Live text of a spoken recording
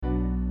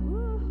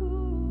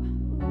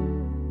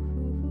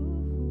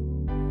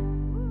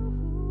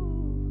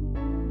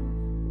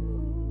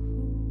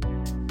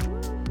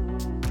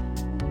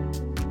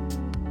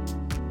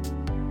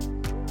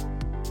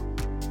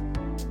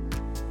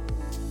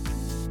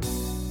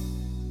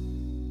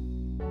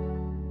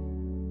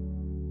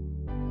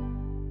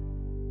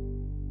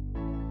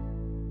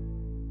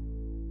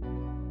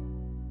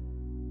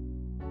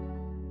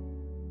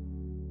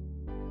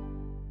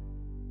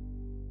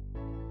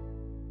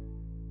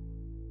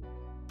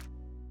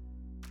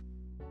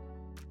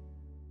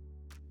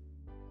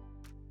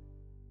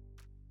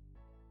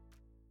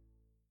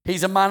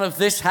He's a man of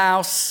this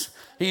house.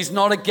 He's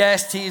not a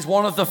guest. He is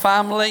one of the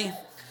family.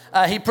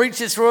 He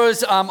preaches for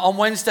us on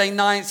Wednesday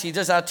nights. He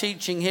does our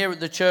teaching here at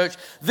the church.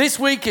 This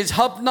week is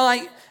Hub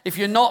Night. If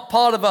you're not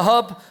part of a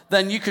hub,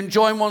 then you can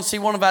join one. See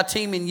one of our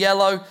team in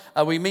yellow.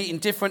 We meet in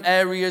different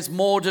areas: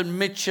 Morden,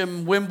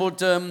 Mitcham,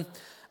 Wimbledon,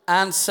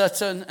 and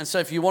Sutton. And so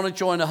if you want to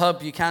join a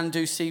hub, you can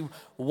do. See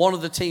one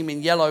of the team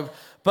in yellow.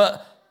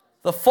 But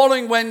the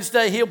following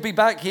Wednesday, he'll be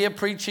back here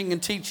preaching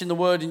and teaching the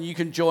word, and you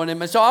can join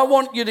him. And so I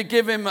want you to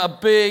give him a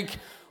big,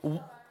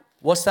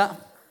 what's that?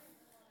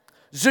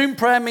 Zoom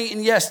prayer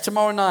meeting, yes,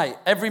 tomorrow night.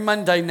 Every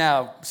Monday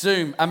now,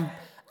 Zoom.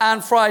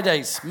 And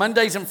Fridays.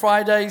 Mondays and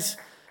Fridays,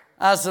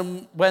 as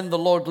and when the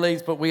Lord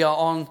leads, but we are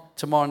on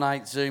tomorrow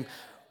night, Zoom.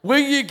 Will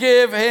you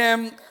give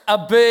him a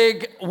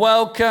big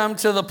welcome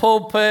to the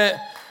pulpit?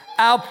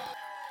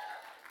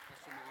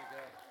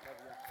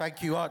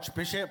 Thank you,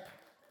 Archbishop.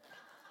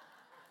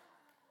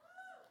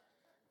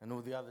 And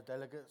all the other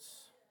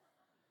delegates.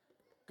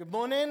 Good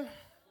morning.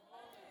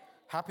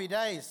 Happy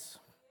days.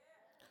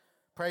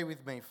 Pray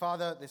with me.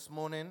 Father, this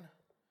morning,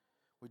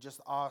 we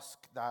just ask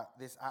that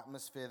this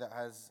atmosphere that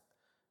has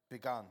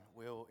begun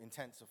will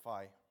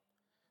intensify.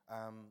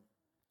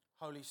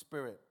 Holy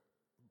Spirit,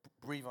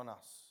 breathe on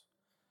us.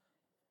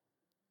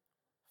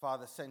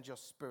 Father, send your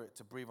Spirit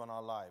to breathe on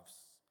our lives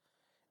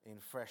in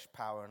fresh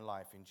power and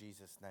life in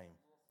Jesus' name.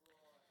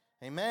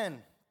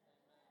 Amen.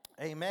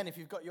 Amen. If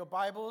you've got your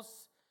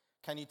Bibles,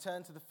 can you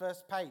turn to the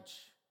first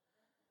page?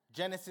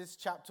 Genesis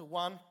chapter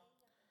 1,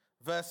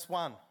 verse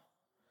 1.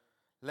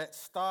 Let's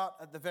start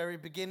at the very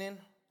beginning.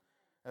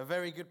 A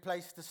very good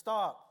place to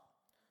start,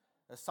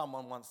 as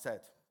someone once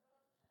said.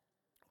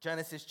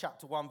 Genesis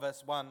chapter 1,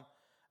 verse 1,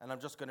 and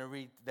I'm just going to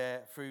read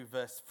there through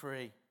verse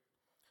 3,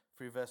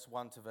 through verse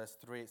 1 to verse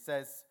 3. It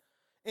says,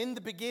 "In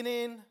the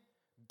beginning,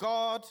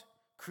 God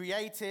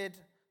created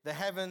the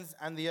heavens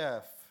and the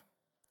earth.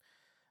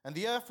 And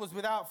the earth was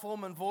without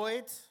form and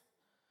void,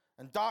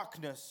 and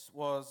darkness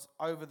was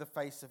over the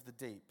face of the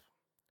deep.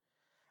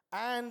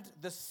 And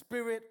the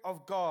Spirit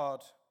of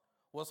God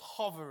was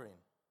hovering.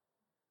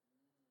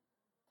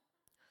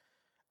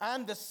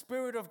 And the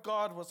Spirit of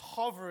God was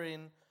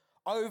hovering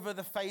over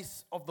the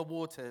face of the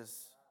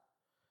waters.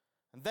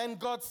 And then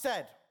God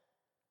said,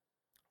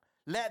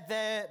 'Let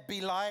there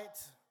be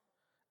light,'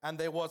 and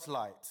there was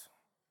light."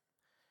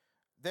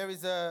 There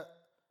is a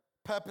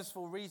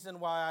purposeful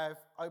reason why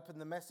I've opened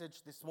the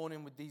message this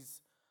morning with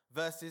these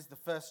verses, the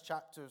first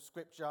chapter of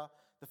Scripture,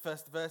 the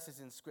first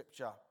verses in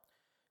Scripture.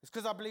 It's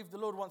because I believe the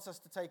Lord wants us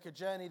to take a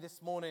journey this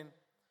morning.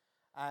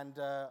 And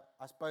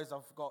I suppose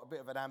I've got a bit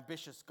of an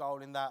ambitious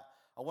goal in that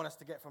I want us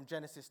to get from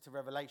Genesis to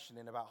Revelation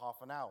in about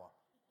half an hour.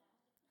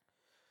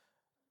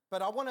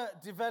 But I want to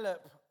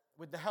develop,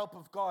 with the help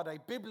of God,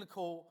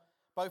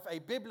 both a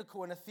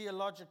biblical and a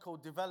theological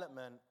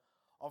development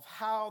of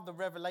how the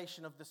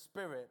revelation of the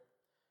Spirit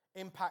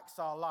impacts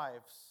our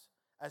lives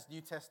as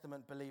New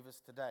Testament believers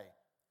today.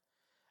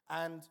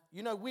 And,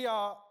 you know, we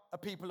are a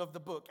people of the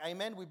book.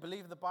 Amen. We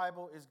believe the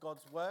Bible is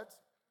God's word.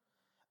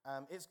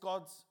 It's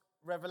God's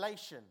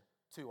revelation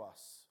to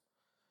us.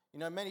 You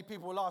know, many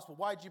people will ask, well,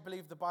 why do you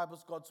believe the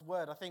Bible's God's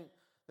word? I think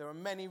there are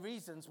many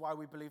reasons why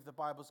we believe the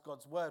Bible's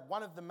God's word.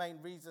 One of the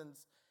main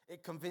reasons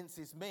it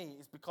convinces me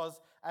is because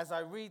as I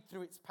read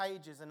through its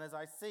pages and as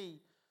I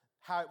see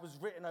how it was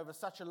written over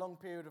such a long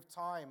period of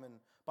time and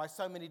by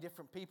so many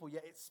different people,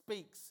 yet it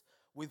speaks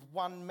with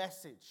one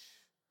message,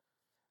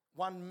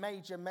 one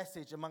major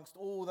message amongst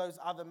all those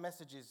other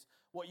messages,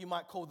 what you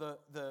might call the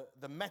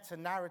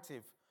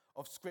meta-narrative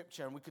of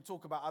Scripture. And we could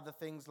talk about other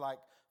things like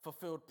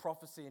fulfilled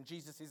prophecy and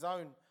Jesus'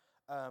 own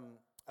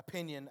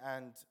opinion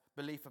and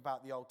belief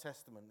about the Old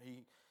Testament.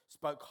 He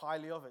spoke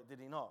highly of it, did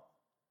he not?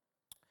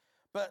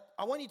 But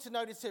I want you to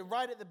notice here,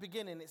 right at the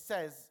beginning, it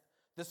says,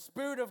 the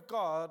Spirit of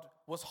God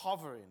was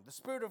hovering. The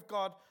Spirit of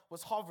God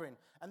was hovering.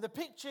 And the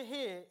picture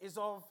here is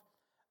of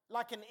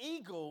like an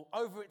eagle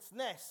over its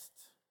nest,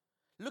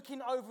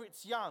 looking over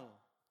its young,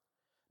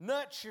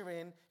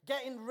 nurturing,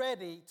 getting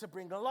ready to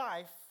bring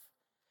life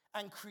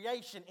and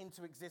creation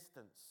into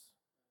existence.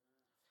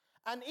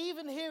 And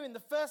even here in the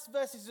first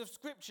verses of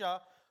Scripture,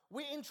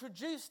 we're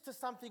introduced to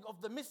something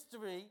of the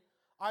mystery,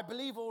 I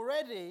believe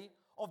already,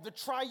 of the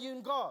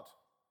triune God.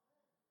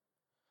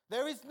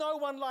 There is no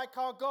one like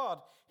our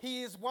God.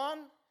 He is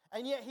one,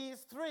 and yet he is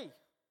three.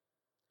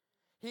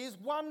 He is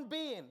one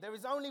being. There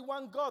is only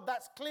one God.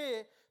 That's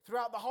clear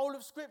throughout the whole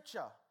of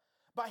Scripture.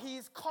 But he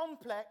is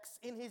complex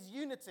in his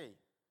unity.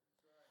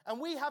 And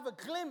we have a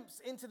glimpse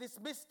into this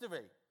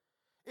mystery.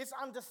 It's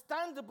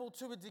understandable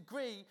to a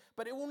degree,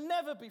 but it will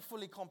never be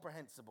fully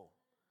comprehensible.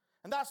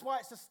 And that's why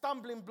it's a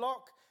stumbling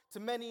block to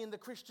many in the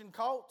Christian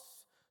cults,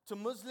 to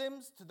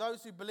Muslims, to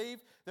those who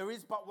believe there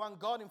is but one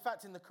God. In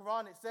fact, in the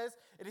Quran it says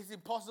it is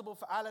impossible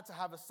for Allah to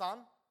have a son.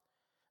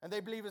 And they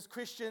believe as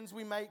Christians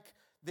we make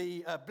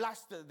the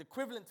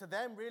equivalent to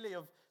them really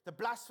of the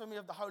blasphemy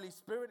of the Holy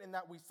Spirit, in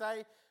that we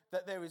say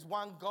that there is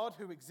one God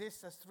who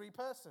exists as three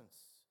persons.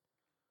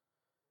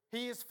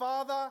 He is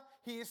Father,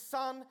 he is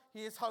Son,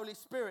 he is Holy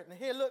Spirit. And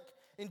here look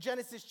in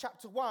Genesis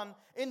chapter 1,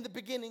 in the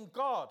beginning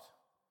God.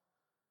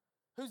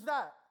 Who's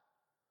that?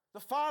 The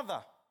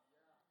Father.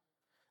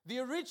 The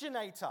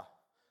originator.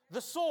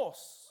 The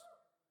source.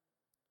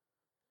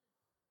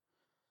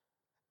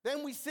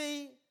 Then we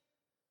see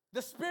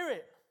the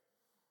Spirit.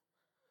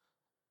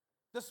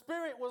 The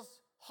Spirit was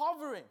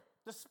hovering.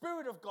 The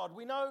Spirit of God.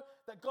 We know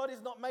that God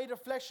is not made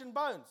of flesh and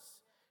bones.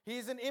 He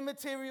is an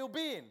immaterial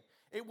being.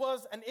 It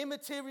was an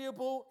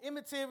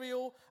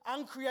immaterial,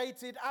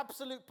 uncreated,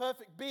 absolute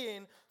perfect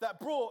being that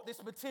brought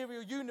this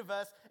material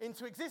universe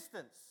into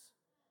existence.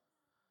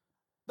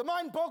 The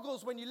mind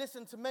boggles when you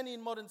listen to many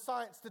in modern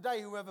science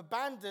today who have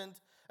abandoned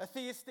a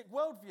theistic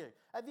worldview.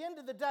 At the end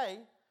of the day,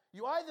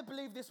 you either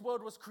believe this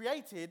world was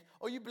created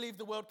or you believe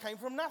the world came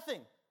from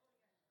nothing.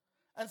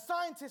 And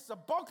scientists are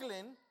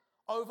boggling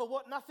over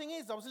what nothing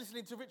is. I was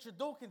listening to Richard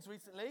Dawkins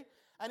recently,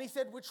 and he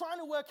said, we're trying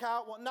to work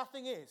out what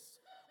nothing is.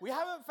 We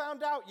haven't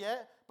found out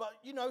yet, but,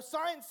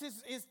 science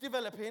is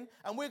developing,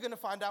 and we're going to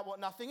find out what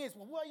nothing is.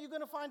 Well, what are you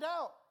going to find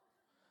out?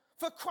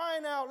 For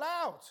crying out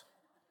loud.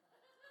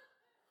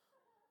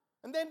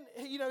 And then,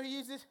 he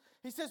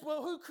says,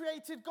 well, who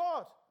created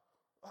God?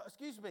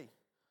 Excuse me.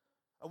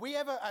 Are we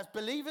ever, as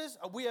believers,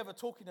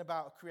 talking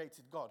about a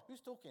created God? Who's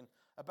talking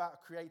about a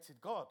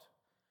created God?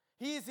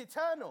 He is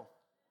eternal.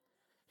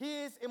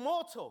 He is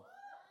immortal.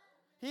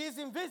 He is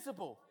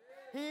invisible.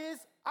 He is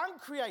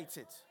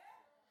uncreated.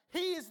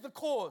 He is the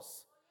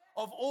cause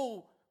of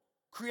all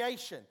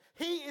creation.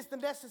 He is the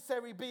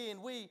necessary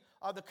being. We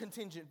are the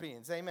contingent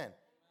beings. Amen.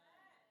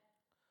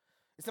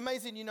 It's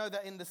amazing, that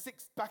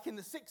back in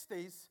the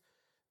 60s,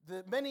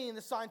 many in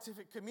the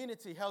scientific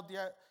community held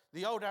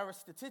the old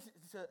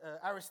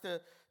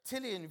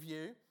Aristotelian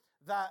view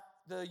that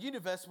the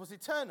universe was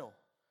eternal.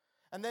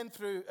 And then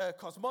through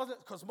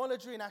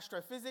cosmology and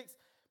astrophysics,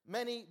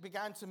 many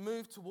began to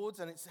move towards,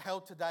 and it's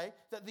held today,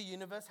 that the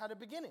universe had a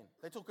beginning.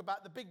 They talk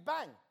about the Big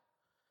Bang.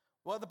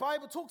 Well, the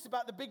Bible talks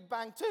about the Big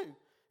Bang too.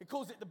 It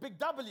calls it the Big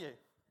W.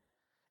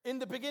 In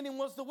the beginning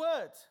was the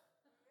Word.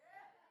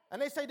 And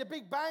they say the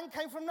Big Bang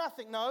came from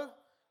nothing. No.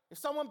 If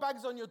someone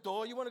bangs on your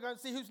door, you want to go and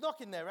see who's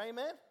knocking there.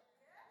 Amen?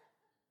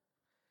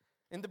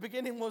 In the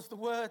beginning was the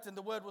Word, and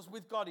the Word was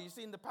with God. You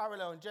see in the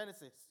parallel in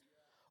Genesis.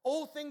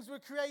 All things were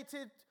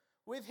created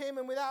with Him,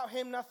 and without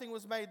Him nothing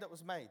was made that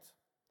was made.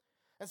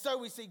 And so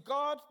we see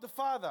God the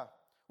Father,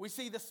 we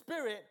see the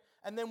Spirit,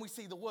 and then we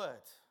see the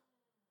Word.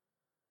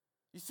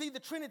 You see the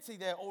Trinity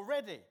there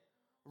already,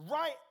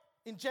 right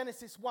in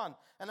Genesis 1.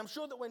 And I'm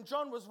sure that when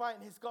John was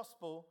writing his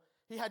gospel,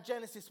 he had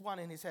Genesis 1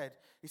 in his head.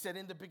 He said,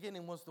 in the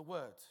beginning was the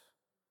Word.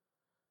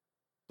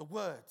 The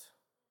Word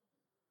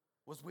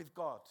was with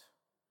God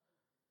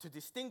to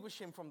distinguish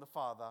Him from the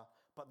Father,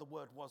 but the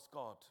Word was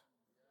God.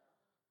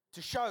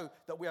 To show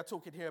that we are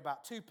talking here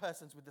about two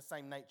persons with the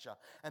same nature.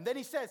 And then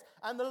he says,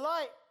 and the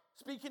light,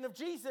 speaking of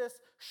Jesus,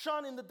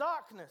 shone in the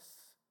darkness,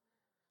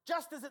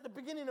 just as at the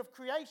beginning of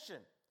creation.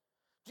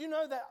 Do you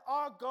know that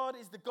our God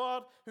is the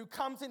God who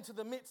comes into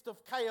the midst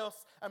of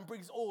chaos and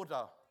brings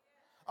order?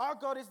 Our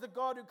God is the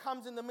God who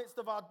comes in the midst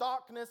of our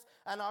darkness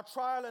and our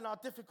trial and our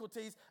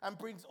difficulties and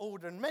brings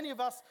order. And many of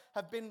us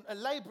have been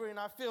laboring,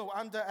 I feel,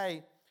 under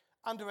a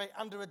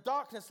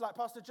darkness, like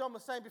Pastor John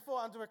was saying before,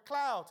 under a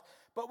cloud.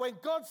 But when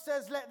God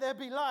says, let there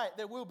be light,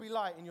 there will be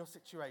light in your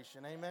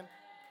situation. Amen?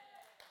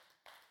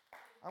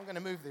 I'm going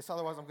to move this,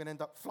 otherwise I'm going to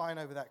end up flying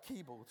over that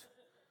keyboard.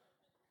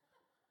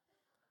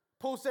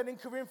 Paul said in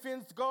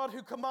Corinthians, God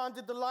who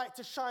commanded the light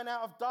to shine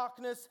out of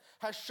darkness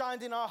has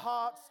shined in our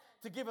hearts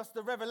to give us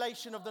the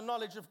revelation of the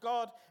knowledge of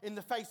God in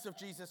the face of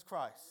Jesus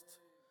Christ.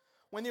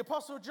 When the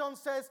Apostle John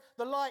says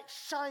the light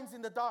shines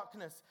in the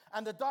darkness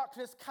and the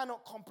darkness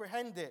cannot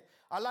comprehend it.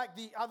 I like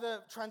the other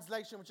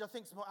translation, which I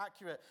think is more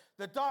accurate.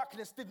 The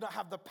darkness did not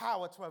have the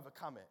power to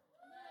overcome it.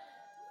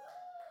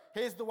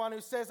 Here's the one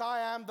who says, I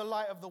am the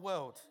light of the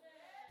world.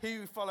 He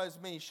who follows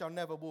me shall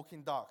never walk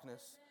in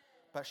darkness,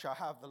 but shall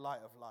have the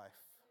light of life.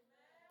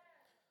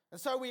 And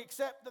so we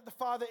accept that the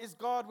Father is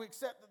God. We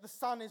accept that the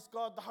Son is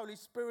God. The Holy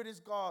Spirit is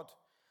God.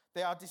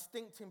 They are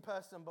distinct in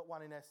person, but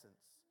one in essence.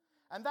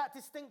 And that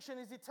distinction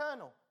is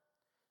eternal.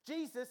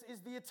 Jesus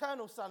is the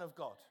eternal Son of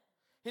God.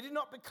 He did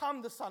not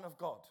become the Son of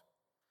God.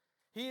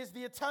 He is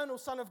the eternal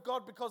Son of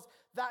God because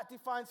that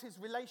defines his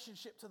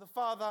relationship to the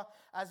Father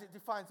as it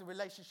defines the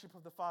relationship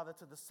of the Father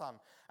to the Son.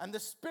 And the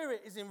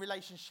Spirit is in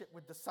relationship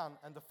with the Son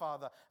and the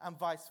Father and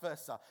vice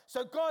versa.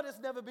 So God has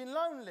never been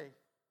lonely.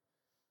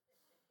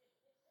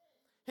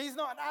 He's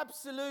not an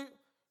absolute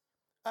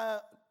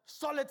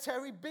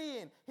solitary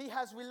being. He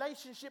has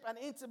relationship and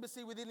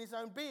intimacy within his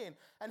own being.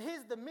 And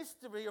here's the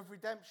mystery of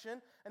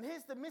redemption, and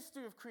here's the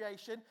mystery of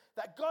creation,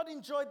 that God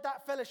enjoyed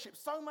that fellowship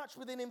so much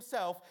within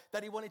himself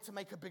that he wanted to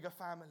make a bigger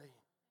family.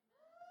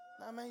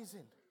 Isn't that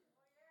amazing?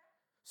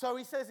 So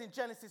he says in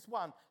Genesis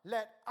 1,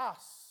 let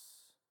us.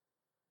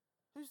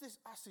 Who's this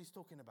us he's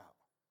talking about?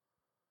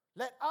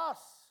 Let us,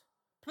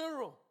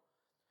 plural,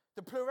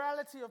 the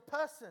plurality of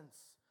persons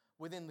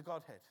within the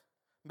Godhead,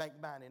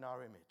 make man in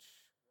our image.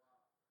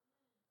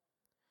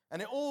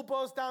 And it all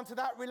boils down to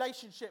that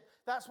relationship.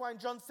 That's why in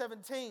John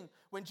 17,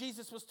 when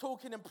Jesus was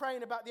talking and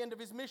praying about the end of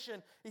his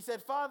mission, he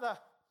said, Father,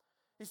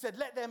 he said,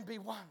 let them be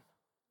one.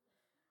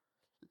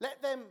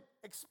 Let them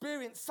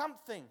experience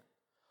something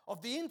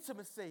of the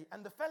intimacy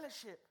and the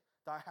fellowship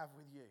that I have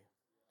with you.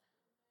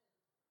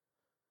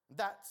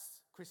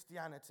 That's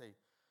Christianity.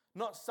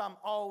 Not some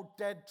old,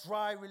 dead,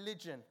 dry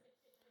religion,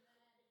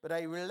 but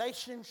a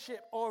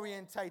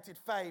relationship-orientated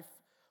faith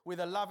with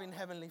a loving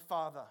Heavenly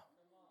Father.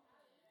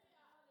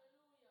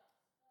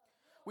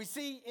 We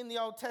see in the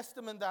Old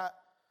Testament that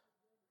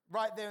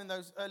right there in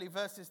those early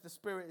verses, the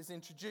Spirit is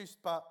introduced,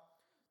 but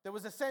there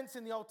was a sense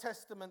in the Old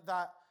Testament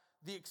that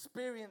the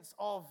experience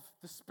of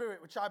the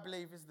Spirit, which I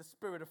believe is the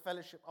spirit of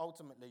fellowship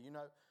ultimately, you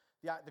know,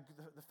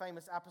 the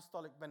famous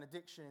apostolic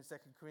benediction in 2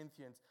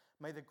 Corinthians,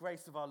 may the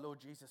grace of our Lord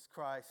Jesus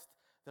Christ,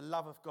 the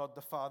love of God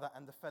the Father,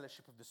 and the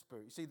fellowship of the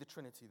Spirit. You see the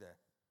Trinity there.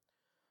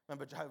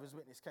 Remember, Jehovah's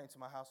Witness came to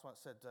my house once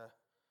and said,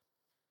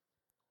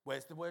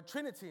 where's the word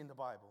Trinity in the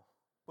Bible?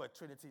 Word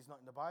Trinity is not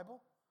in the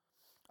Bible.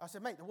 I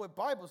said, mate, the word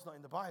Bible's not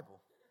in the Bible.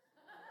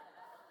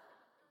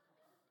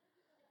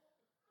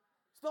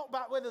 It's not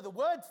about whether the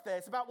word's there,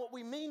 it's about what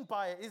we mean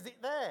by it. Is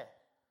it there?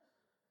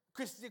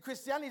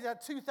 Christianity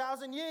had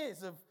 2,000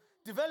 years of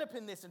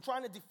developing this and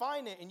trying to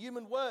define it in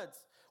human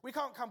words. We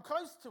can't come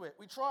close to it.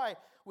 We try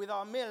with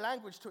our mere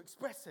language to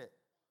express it.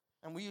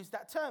 And we use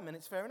that term, and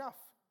it's fair enough.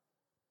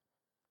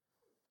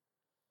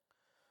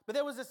 But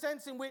there was a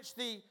sense in which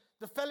the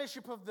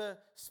fellowship of the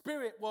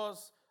Spirit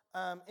was,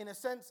 in a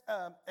sense,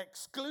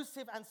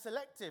 exclusive and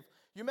selective.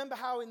 You remember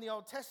how in the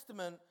Old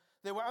Testament,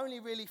 there were only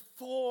really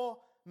 4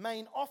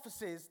 main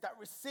offices that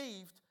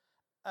received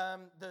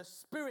the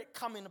Spirit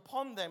coming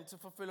upon them to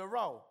fulfill a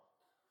role.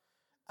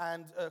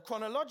 And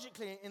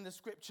chronologically in the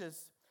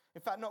scriptures, in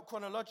fact, not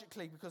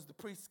chronologically because the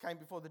priests came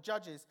before the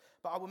judges,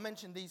 but I will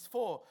mention these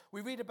 4.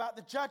 We read about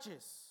the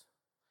judges.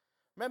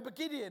 Remember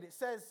Gideon, it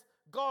says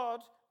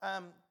God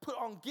put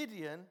on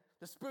Gideon,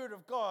 the Spirit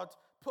of God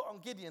put on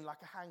Gideon like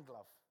a hand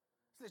glove.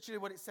 It's literally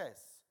what it says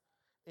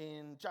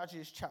in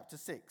Judges chapter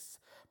 6.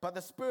 But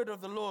the Spirit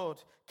of the Lord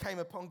came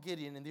upon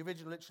Gideon, and the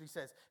original literally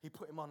says he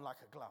put him on like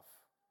a glove.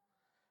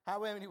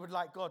 How many would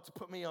like God to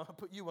put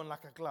you on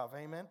like a glove?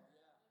 Amen?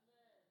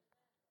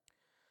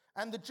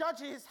 And the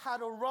judges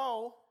had a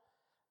role,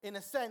 in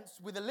a sense,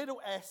 with a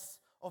little s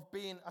of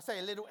being, I say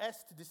a little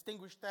s to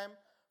distinguish them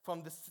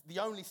from the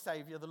only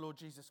Savior, the Lord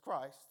Jesus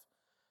Christ.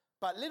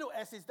 But little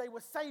s's, they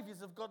were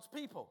saviors of God's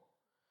people.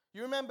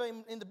 You remember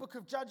in the book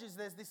of Judges,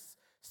 there's this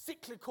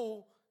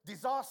cyclical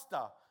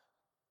disaster.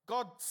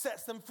 God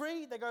sets them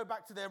free, they go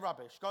back to their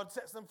rubbish. God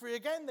sets them free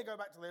again, they go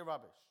back to their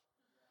rubbish.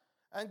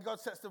 And God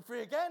sets them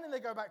free again, and they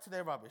go back to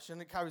their rubbish.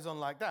 And it carries on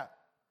like that.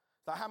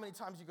 It's like, how many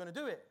times are you going to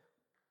do it?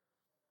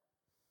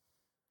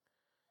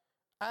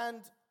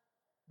 And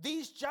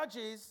these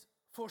judges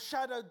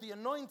foreshadowed the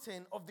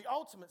anointing of the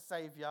ultimate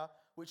Savior,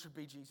 which would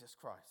be Jesus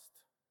Christ.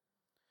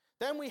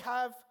 Then we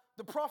have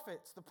the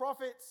prophets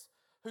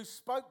who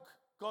spoke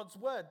God's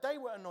word. They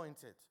were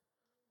anointed.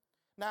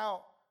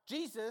 Now,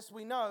 Jesus,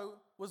 we know,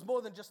 was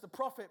more than just a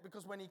prophet,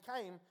 because when he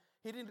came,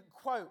 he didn't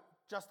quote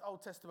just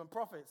Old Testament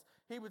prophets.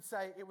 He would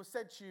say, it was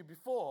said to you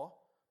before,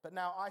 but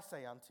now I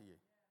say unto you.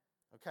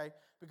 Okay?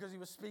 Because he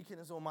was speaking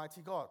as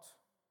Almighty God,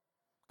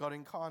 God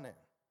incarnate.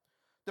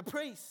 The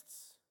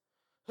priests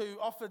who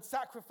offered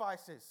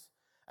sacrifices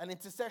and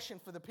intercession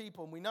for the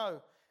people. And we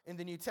know in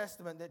the New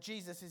Testament that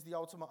Jesus is the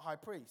ultimate high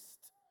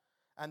priest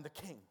and the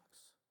kings.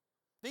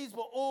 These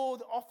were all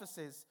the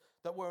offices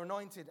that were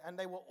anointed, and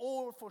they were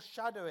all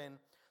foreshadowing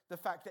the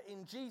fact that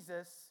in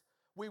Jesus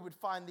we would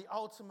find the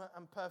ultimate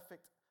and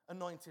perfect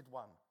anointed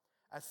one.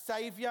 As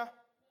Savior,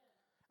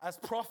 as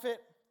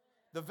prophet,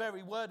 the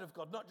very word of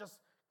God. Not just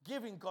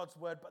giving God's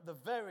word, but the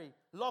very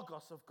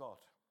logos of God.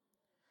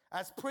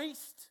 As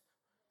priest,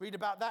 read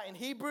about that in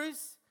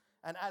Hebrews,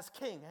 and as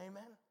king,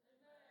 amen?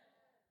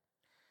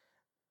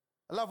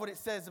 I love what it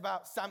says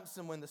about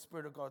Samson when the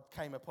Spirit of God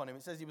came upon him.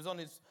 It says he was on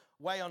his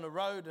way on the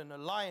road and a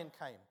lion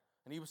came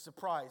and he was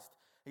surprised.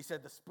 He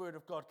said the Spirit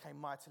of God came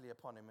mightily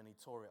upon him and he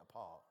tore it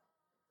apart.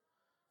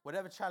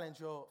 Whatever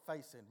challenge you're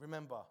facing,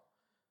 remember,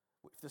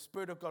 if the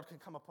Spirit of God can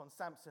come upon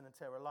Samson and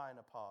tear a lion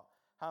apart,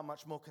 how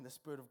much more can the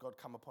Spirit of God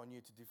come upon you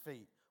to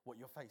defeat what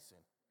you're facing?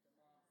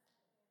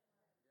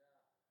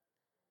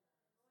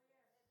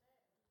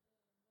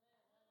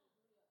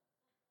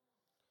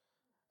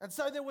 And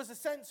so there was a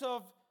sense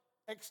of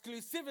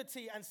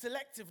exclusivity and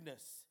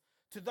selectiveness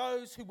to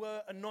those who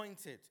were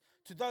anointed,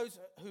 to those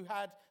who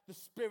had the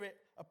Spirit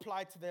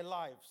applied to their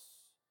lives.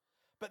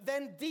 But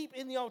then deep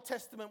in the Old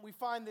Testament, we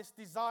find this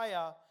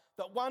desire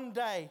that one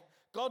day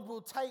God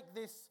will take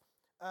this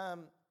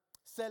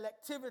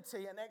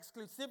selectivity and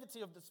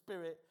exclusivity of the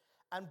Spirit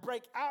and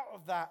break out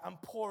of that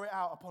and pour it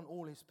out upon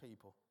all his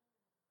people.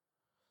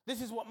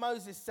 This is what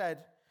Moses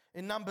said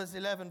in Numbers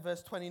 11,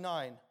 verse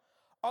 29.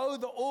 Oh,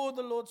 that all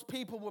the Lord's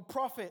people were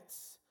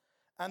prophets,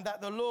 and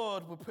that the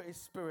Lord would put his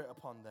Spirit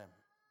upon them.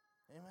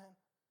 Amen.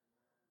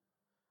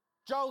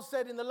 Joel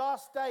said in the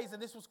last days,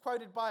 and this was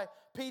quoted by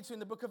Peter in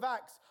the book of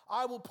Acts,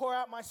 I will pour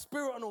out my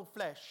Spirit on all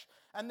flesh,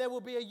 and there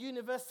will be a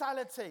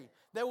universality,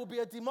 there will be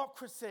a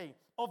democracy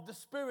of the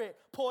Spirit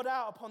poured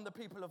out upon the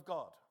people of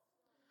God.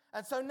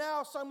 And so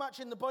now, so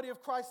much in the body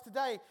of Christ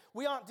today,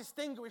 we aren't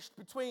distinguished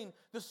between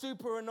the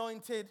super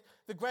anointed,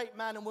 the great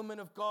man and woman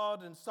of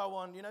God, and so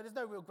on. You know, there's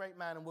no real great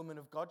man and woman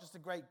of God, just a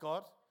great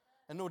God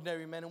and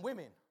ordinary men and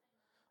women.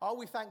 Oh,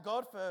 we thank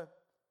God for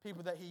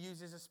people that he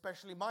uses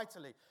especially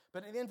mightily.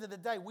 But at the end of the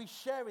day, we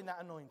share in that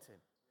anointing.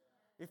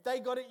 If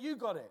they got it, you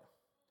got it.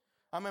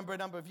 I remember a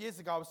number of years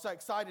ago, I was so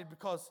excited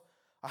because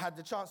I had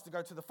the chance to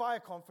go to the fire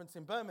conference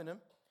in Birmingham,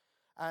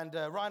 and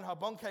Reinhard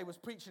Bonnke was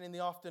preaching in the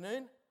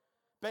afternoon.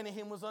 Benny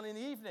Hinn was on in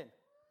the evening.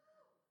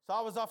 So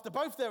I was after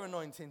both their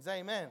anointings,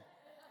 amen.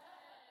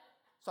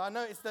 So I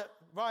noticed that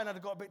Reinhard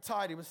had got a bit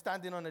tired. He was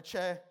standing on a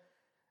chair.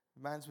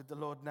 Man's with the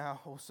Lord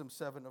now, awesome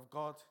servant of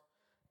God,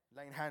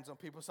 laying hands on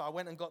people. So I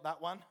went and got that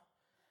one.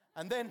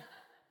 And then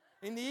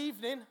in the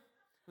evening,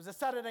 it was a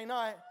Saturday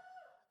night,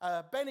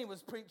 Benny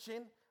was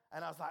preaching,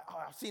 and I was like,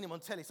 oh, I've seen him on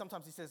telly.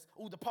 Sometimes he says,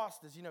 all the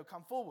pastors,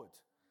 come forward.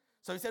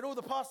 So he said, all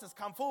the pastors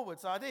come forward.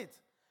 So I did.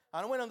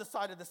 And I went on the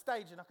side of the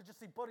stage, and I could just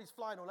see bodies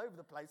flying all over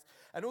the place.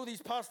 And all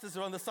these pastors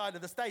are on the side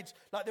of the stage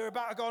like they're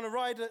about to go on a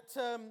ride at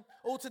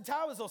Alton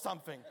Towers or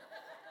something.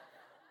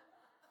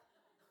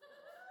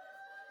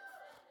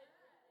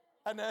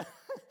 And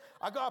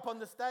I got up on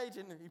the stage,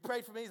 and he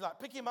prayed for me. He's like,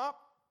 pick him up.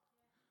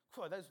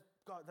 Cool,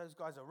 those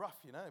guys are rough,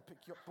 They pick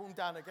you up, boom,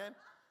 down again.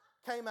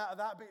 Came out of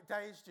that a bit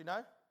dazed,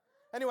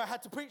 Anyway, I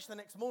had to preach the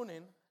next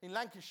morning in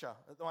Lancashire,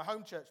 at my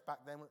home church back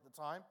then at the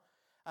time.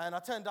 And I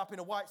turned up in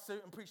a white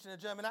suit and preached in a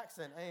German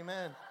accent.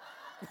 Amen.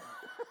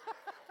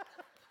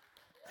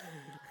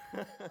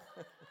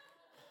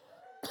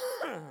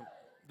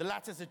 The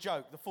latter's a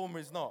joke. The former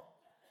is not.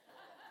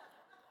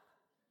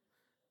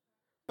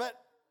 But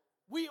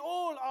we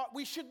all are,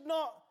 we should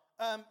not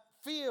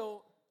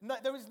feel,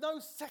 there is no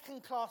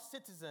second-class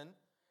citizen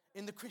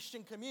in the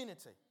Christian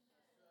community.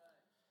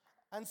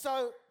 And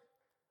so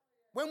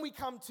when we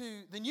come to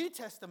the New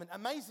Testament,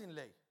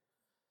 amazingly,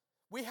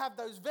 we have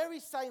those very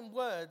same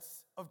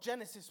words of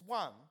Genesis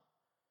 1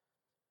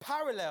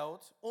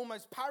 paralleled,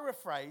 almost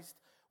paraphrased,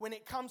 when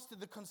it comes to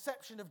the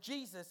conception of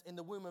Jesus in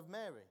the womb of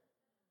Mary.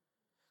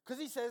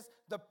 Because he says,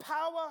 the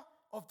power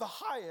of the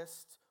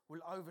highest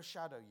will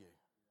overshadow you.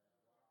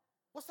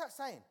 What's that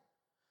saying?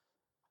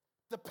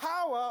 The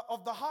power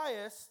of the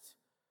highest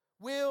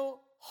will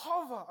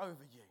hover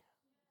over you.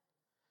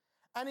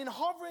 And in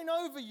hovering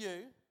over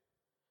you,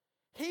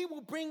 he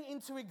will bring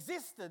into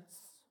existence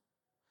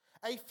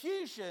a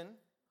fusion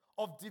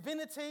of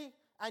divinity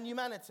and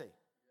humanity.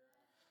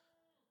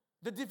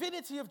 The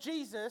divinity of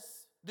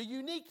Jesus, the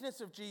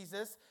uniqueness of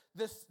Jesus,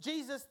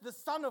 Jesus, the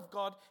Son of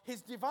God,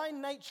 his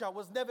divine nature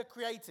was never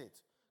created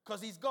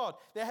because he's God.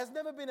 There has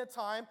never been a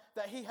time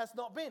that he has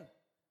not been.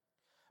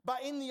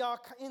 But in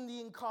the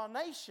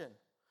incarnation,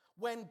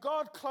 when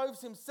God clothes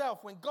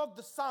himself, when God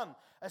the Son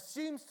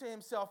assumes to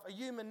himself a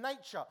human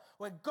nature,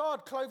 when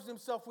God clothes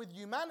himself with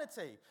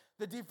humanity,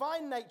 the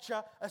divine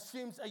nature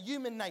assumes a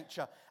human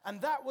nature. And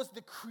that was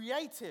the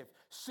creative,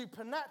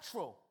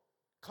 supernatural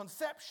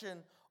conception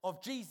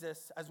of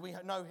Jesus as we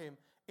know him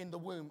in the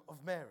womb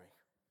of Mary.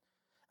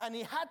 And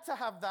he had to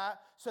have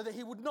that so that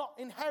he would not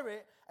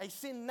inherit a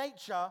sin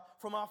nature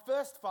from our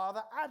first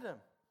father, Adam,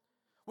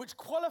 which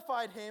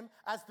qualified him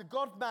as the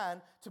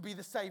God-man to be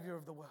the Savior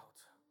of the world.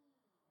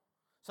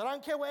 So I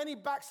don't care what any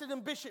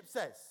backslidden bishop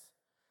says.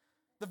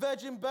 The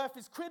virgin birth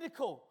is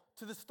critical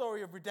to the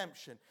story of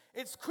redemption.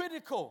 It's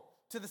critical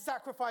to the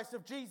sacrifice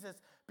of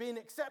Jesus being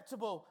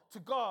acceptable to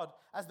God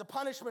as the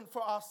punishment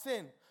for our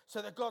sin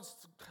so that God's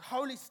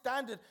holy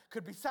standard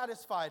could be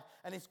satisfied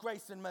and his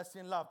grace and mercy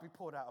and love be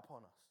poured out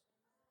upon us.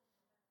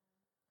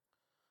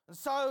 And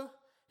so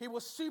he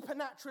was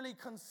supernaturally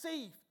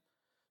conceived,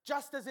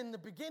 just as in the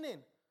beginning,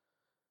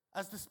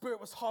 as the Spirit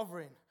was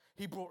hovering,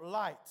 he brought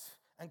light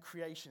and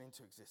creation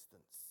into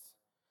existence.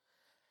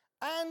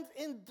 And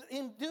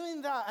in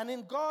doing that, and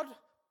in God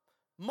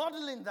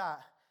modeling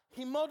that,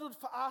 he modeled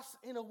for us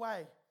in a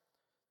way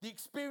the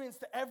experience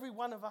that every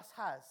one of us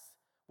has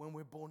when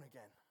we're born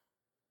again.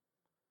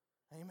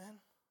 Amen?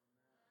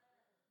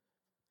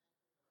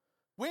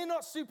 We're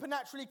not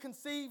supernaturally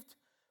conceived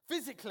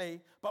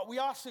physically, but we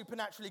are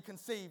supernaturally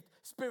conceived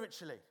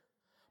spiritually.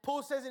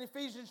 Paul says in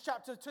Ephesians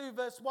chapter 2,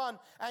 verse 1,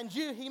 and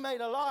you he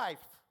made alive,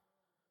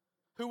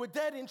 who were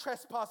dead in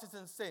trespasses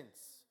and sins.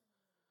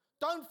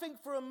 Don't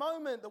think for a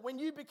moment that when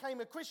you became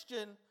a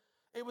Christian,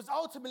 it was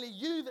ultimately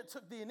you that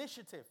took the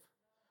initiative.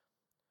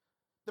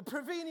 The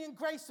prevenient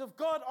grace of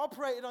God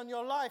operated on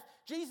your life.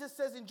 Jesus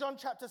says in John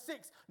chapter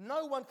 6,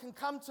 no one can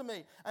come to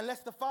me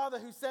unless the Father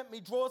who sent me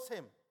draws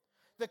him.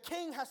 The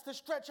king has to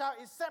stretch out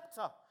his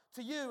scepter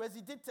to you as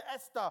he did to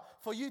Esther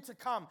for you to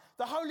come.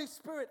 The Holy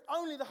Spirit,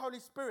 only the Holy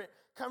Spirit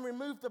can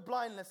remove the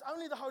blindness.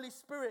 Only the Holy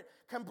Spirit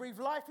can breathe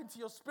life into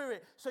your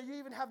spirit so you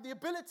even have the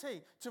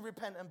ability to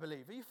repent and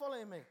believe. Are you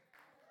following me?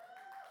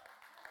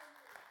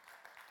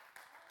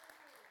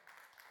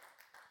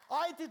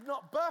 I did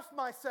not birth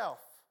myself.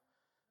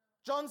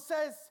 John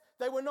says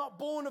they were not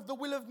born of the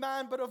will of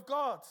man but of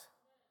God.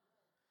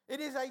 It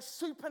is a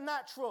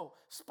supernatural,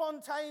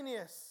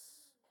 spontaneous,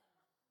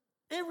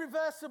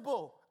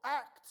 irreversible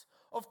act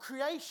of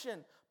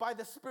creation by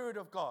the Spirit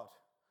of God.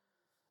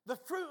 The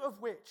fruit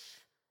of which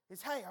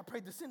is, hey, I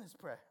prayed the sinner's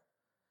prayer.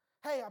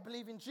 Hey, I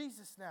believe in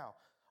Jesus now.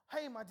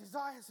 Hey, my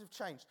desires have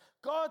changed.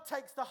 God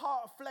takes the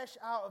heart of flesh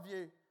out of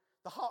you,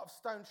 the heart of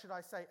stone, should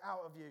I say,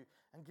 out of you,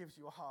 and gives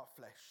you a heart of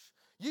flesh.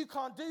 You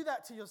can't do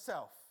that to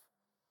yourself.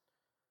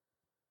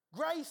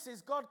 Grace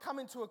is God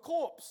coming to a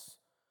corpse.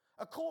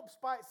 A corpse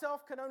by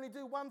itself can only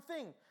do one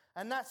thing,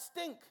 and that's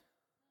stink.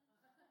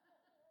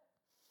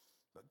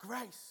 But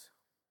grace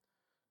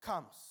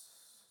comes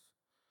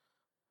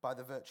by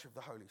the virtue of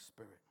the Holy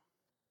Spirit.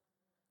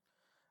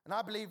 And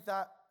I believe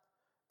that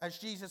as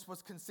Jesus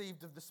was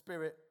conceived of the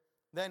Spirit,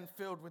 then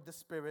filled with the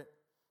Spirit,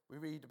 we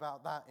read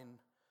about that in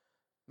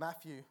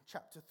Matthew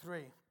chapter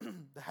 3.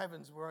 The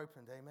heavens were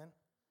opened, amen?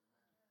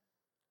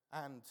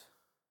 And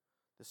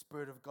the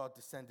Spirit of God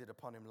descended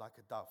upon him like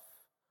a dove.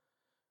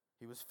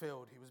 He was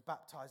filled, he was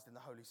baptized in the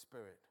Holy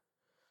Spirit.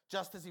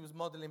 Just as he was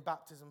modeling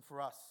baptism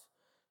for us,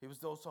 he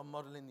was also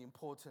modeling the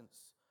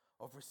importance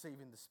of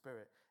receiving the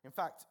Spirit. In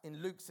fact,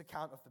 in Luke's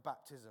account of the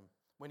baptism,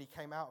 when he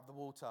came out of the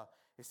water,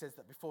 it says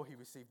that before he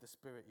received the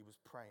Spirit, he was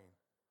praying.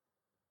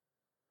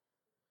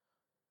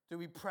 Do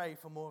we pray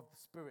for more of the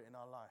Spirit in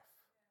our life?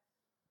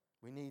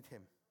 We need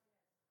him.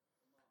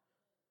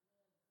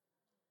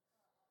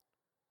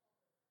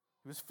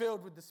 He was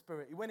filled with the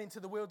Spirit. He went into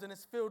the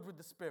wilderness filled with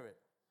the Spirit.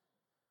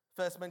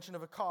 First mention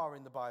of a car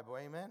in the Bible,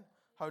 amen?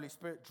 Holy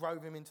Spirit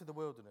drove him into the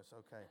wilderness,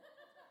 okay.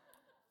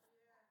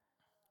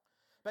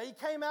 But he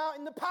came out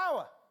in the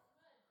power.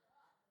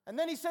 And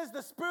then he says,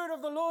 the Spirit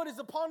of the Lord is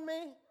upon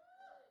me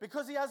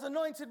because he has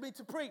anointed me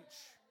to preach.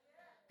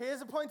 He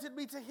has appointed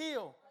me to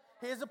heal.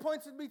 He has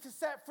appointed me to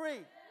set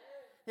free.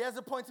 He has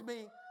appointed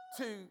me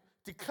to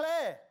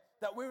declare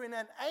that we're in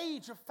an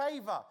age of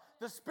favor.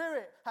 The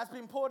Spirit has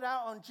been poured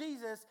out on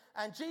Jesus,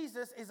 and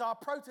Jesus is our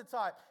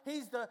prototype.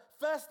 He's the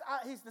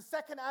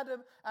second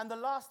Adam and the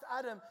last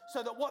Adam,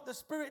 so that what the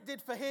Spirit did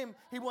for him,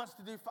 he wants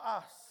to do for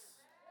us.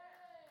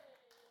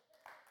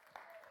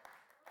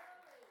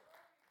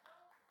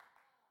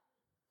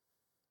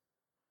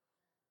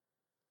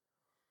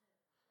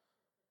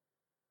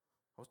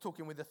 I was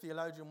talking with a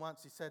theologian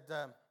once. He said,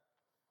 to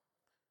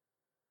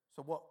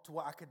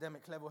what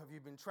academic level have you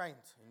been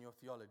trained in your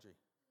theology?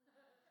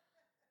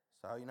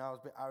 So, I was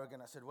a bit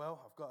arrogant. I said,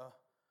 well, I've got a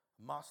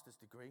master's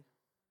degree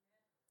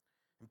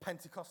in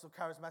Pentecostal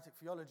charismatic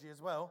theology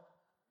as well.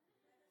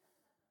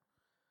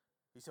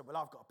 He said, well,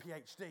 I've got a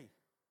PhD.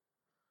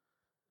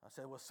 I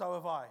said, well, so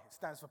have I. It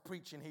stands for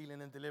preaching,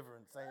 healing, and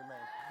deliverance.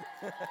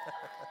 Amen.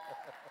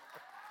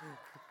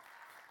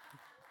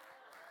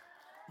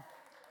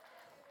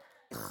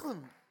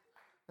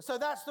 So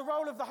that's the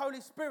role of the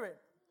Holy Spirit,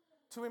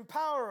 to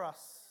empower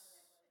us.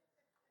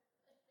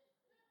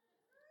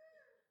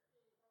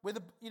 With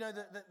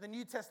the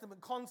New Testament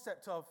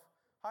concept of,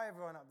 hi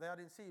everyone up there, I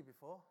didn't see you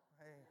before.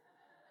 Hey,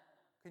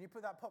 can you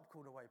put that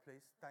popcorn away,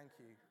 please? Thank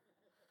you.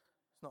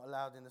 It's not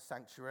allowed in the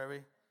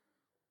sanctuary.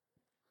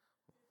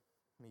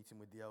 Meeting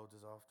with the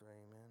elders after,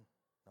 amen.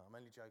 No, I'm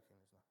only joking.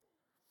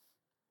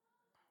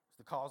 It's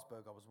the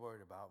Carlsberg I was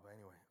worried about, but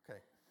anyway,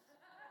 okay.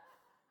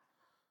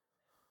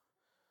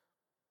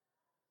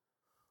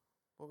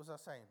 What was I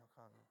saying? I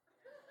can't remember.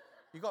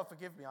 You got to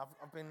forgive me.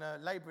 I've been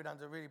labouring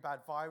under a really bad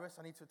virus.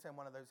 I need to attend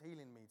one of those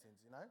healing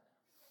meetings,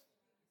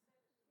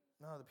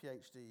 No, the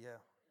PhD, yeah.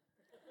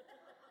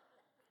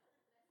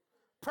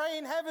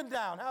 Praying heaven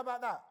down. How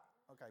about that?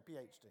 Okay,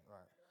 PhD,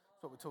 right.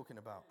 That's what we're talking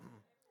about.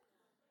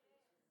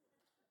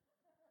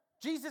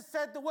 Jesus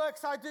said, the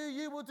works I do,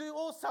 you will do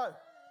also.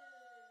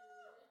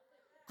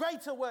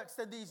 Greater works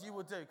than these you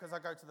will do, because I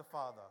go to the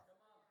Father.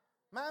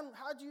 Man,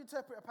 how do you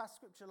interpret a passage of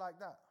scripture like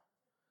that?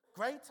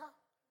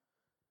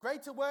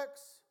 Greater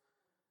works.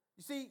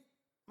 You see,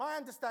 my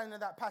understanding of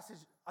that passage,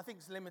 I think,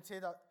 is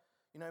limited.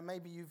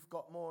 Maybe you've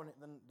got more in it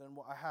than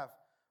what I have.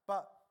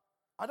 But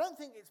I don't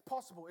think it's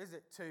possible, is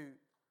it, to,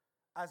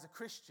 as a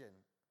Christian,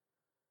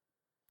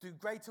 do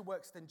greater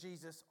works than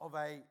Jesus of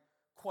a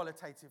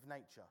qualitative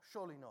nature?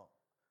 Surely not.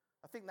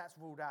 I think that's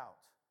ruled out.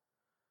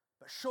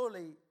 But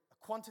surely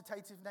a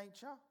quantitative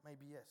nature?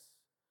 Maybe yes.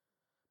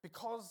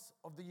 Because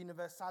of the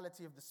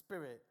universality of the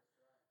Spirit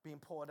being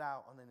poured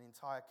out on an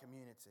entire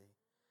community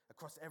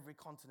across every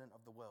continent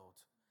of the world.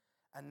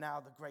 And now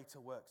the greater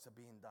works are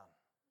being done.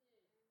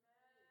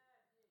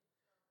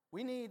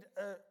 We need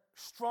a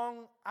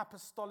strong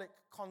apostolic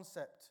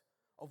concept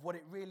of what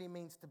it really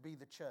means to be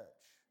the church.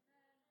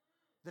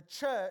 The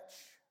church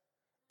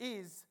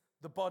is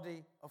the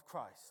body of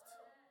Christ.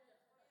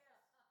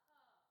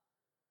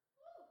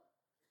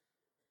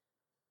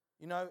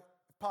 When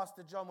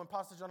Pastor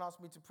John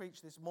asked me to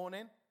preach this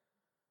morning,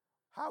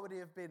 how would he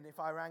have been if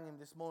I rang him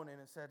this morning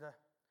and said,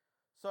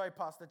 sorry,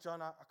 Pastor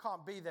John, I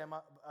can't be there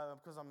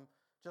because I'm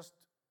just,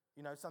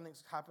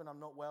 something's happened, I'm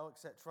not well,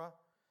 etc.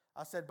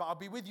 I said, but I'll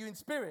be with you in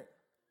spirit.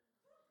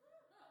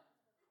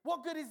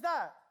 What good is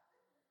that?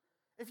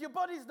 If your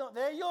body's not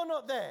there, you're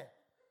not there.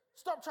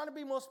 Stop trying to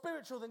be more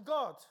spiritual than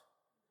God.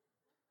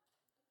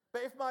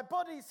 But if my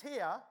body's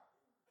here,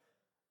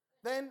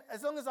 then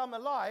as long as I'm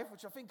alive,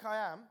 which I think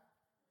I am,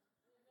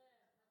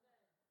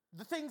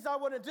 the things I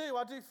want to do,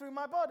 I do through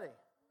my body.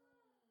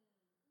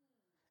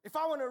 If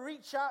I want to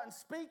reach out and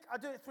speak, I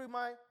do it through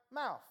my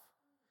mouth.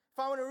 If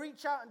I want to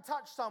reach out and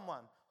touch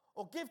someone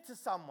or give to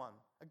someone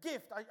a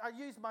gift, I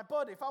use my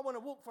body. If I want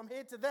to walk from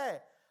here to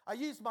there, I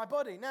use my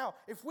body. Now,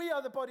 if we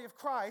are the body of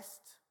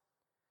Christ,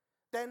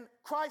 then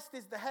Christ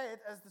is the head,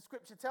 as the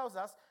scripture tells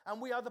us,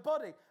 and we are the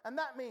body. And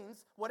that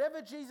means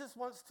whatever Jesus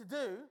wants to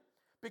do,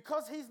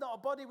 because he's not a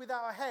body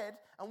without a head,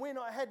 and we're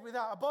not a head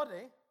without a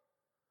body,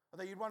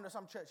 although you'd wonder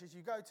some churches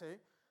you go to,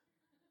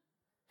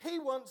 he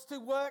wants to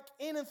work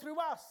in and through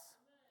us.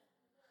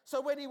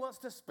 So when he wants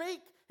to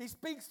speak, he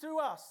speaks through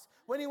us.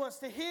 When he wants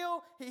to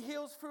heal, he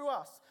heals through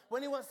us.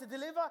 When he wants to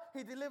deliver,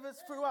 he delivers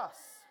through us.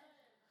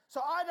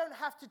 So I don't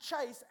have to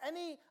chase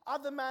any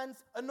other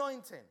man's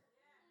anointing.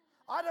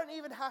 I don't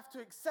even have to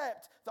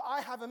accept that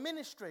I have a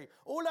ministry.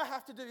 All I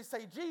have to do is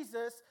say,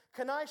 Jesus,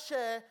 can I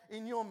share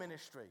in your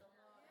ministry?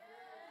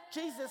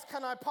 Jesus,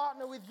 can I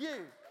partner with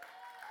you?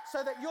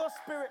 So that your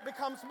spirit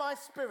becomes my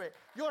spirit.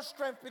 Your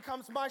strength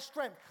becomes my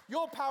strength.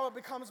 Your power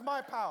becomes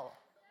my power.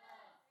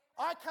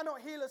 I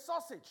cannot heal a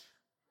sausage.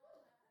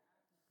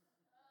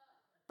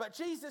 But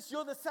Jesus,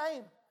 you're the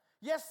same.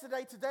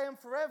 Yesterday, today, and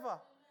forever.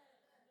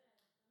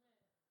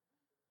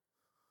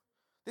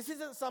 This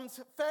isn't some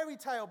fairy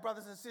tale,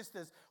 brothers and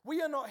sisters.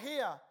 We are not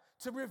here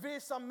to revere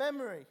some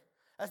memory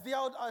as the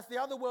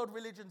other world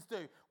religions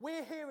do.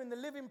 We're here in the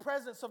living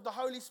presence of the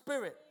Holy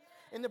Spirit.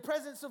 In the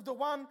presence of the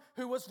one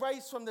who was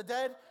raised from the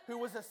dead, who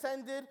was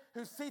ascended,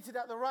 who's seated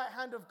at the right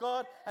hand of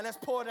God, and has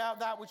poured out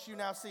that which you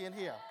now see and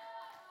hear.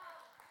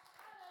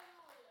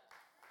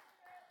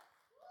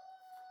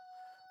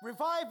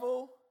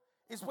 Revival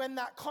is when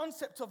that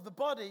concept of the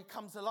body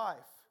comes alive.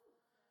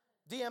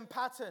 D.M.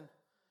 Patton,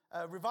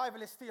 a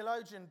revivalist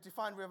theologian,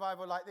 defined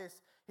revival like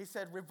this. He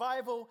said,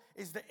 revival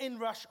is the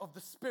inrush of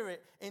the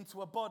spirit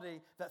into a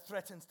body that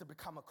threatens to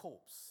become a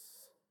corpse.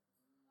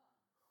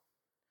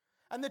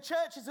 And the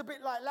church is a bit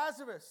like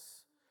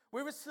Lazarus.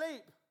 We're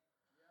asleep.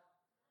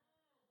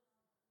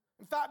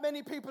 In fact,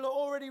 many people are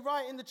already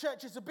writing the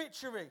church's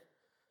obituary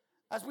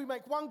as we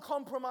make one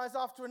compromise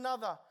after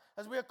another,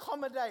 as we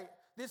accommodate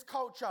this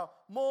culture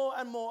more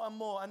and more and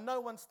more, and no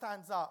one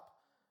stands up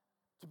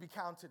to be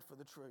counted for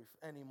the truth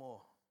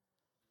anymore.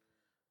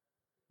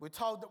 We're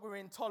told that we're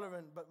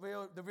intolerant, but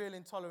the real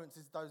intolerance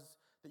is those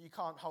that you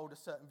can't hold a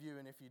certain view,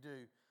 and if you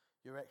do,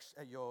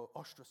 you're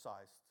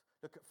ostracized.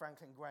 Look at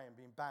Franklin Graham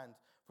being banned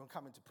from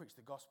coming to preach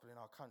the gospel in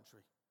our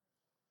country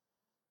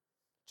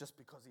just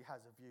because he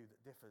has a view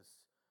that differs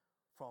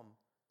from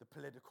the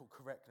political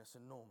correctness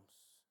and norms.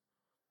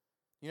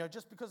 You know,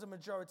 just because a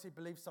majority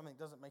believes something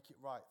doesn't make it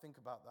right. Think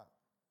about that.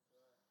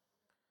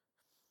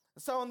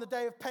 And so on the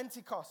day of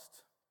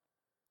Pentecost,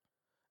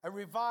 a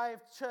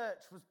revived church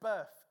was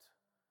birthed.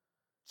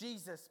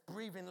 Jesus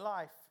breathing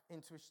life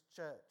into his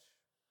church.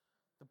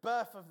 The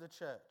birth of the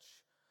church.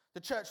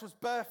 The church was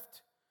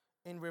birthed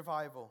in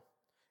revival.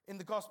 In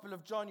the Gospel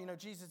of John, you know,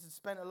 Jesus had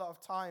spent a lot of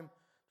time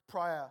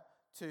prior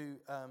to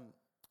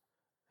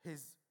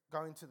his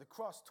going to the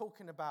cross,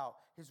 talking about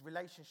his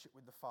relationship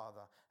with the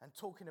Father and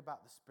talking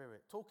about the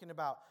Spirit, talking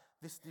about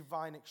this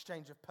divine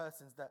exchange of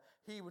persons, that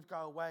he would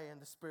go away and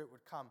the Spirit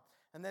would come.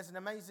 And there's an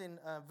amazing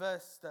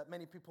verse that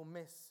many people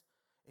miss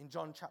in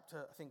John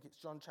chapter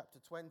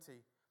 20,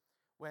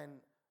 when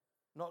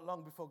not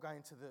long before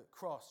going to the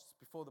cross,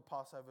 before the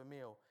Passover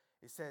meal,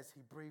 it says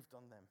he breathed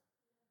on them.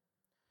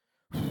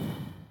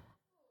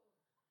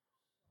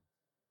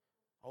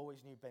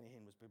 Always knew Benny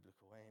Hinn was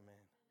biblical, amen.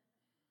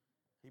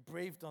 He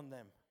breathed on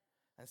them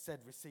and said,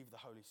 receive the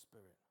Holy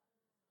Spirit.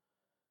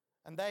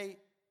 And they,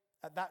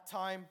 at that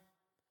time,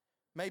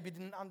 maybe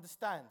didn't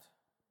understand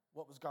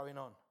what was going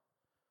on.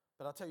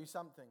 But I'll tell you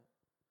something,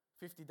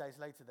 50 days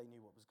later they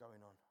knew what was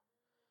going on.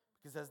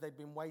 Because as they'd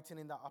been waiting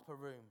in that upper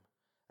room,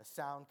 a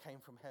sound came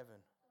from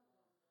heaven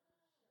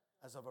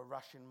as of a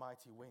rushing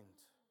mighty wind.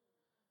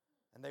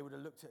 And they would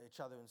have looked at each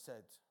other and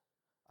said,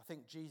 I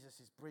think Jesus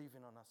is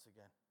breathing on us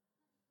again.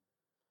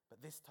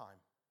 But this time,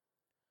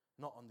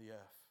 not on the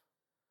earth,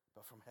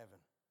 but from heaven.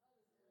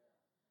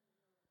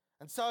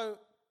 And so,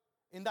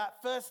 in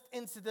that first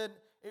incident,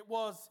 it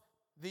was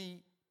the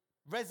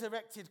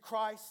resurrected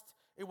Christ,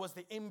 it was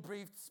the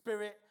inbreathed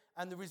Spirit,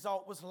 and the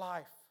result was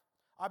life.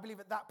 I believe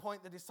at that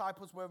point the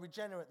disciples were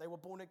regenerate, they were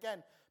born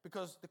again,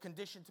 because the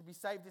condition to be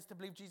saved is to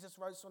believe Jesus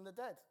rose from the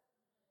dead.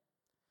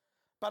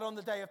 But on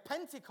the day of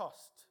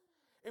Pentecost,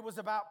 it was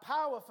about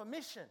power for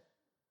mission.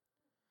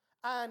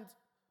 And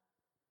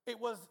it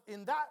was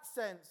in that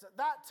sense, at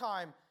that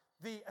time,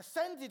 the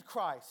ascended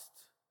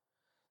Christ,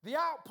 the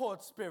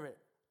outpoured Spirit,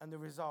 and the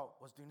result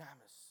was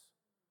dunamis.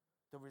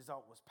 The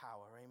result was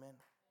power, amen?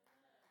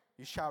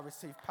 You shall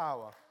receive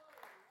power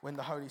when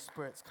the Holy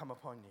Spirit's come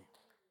upon you.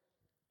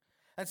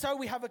 And so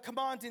we have a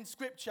command in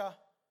Scripture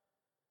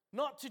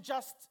not to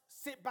just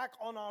sit back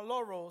on our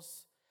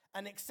laurels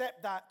and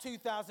accept that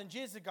 2,000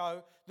 years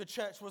ago, the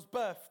church was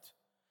birthed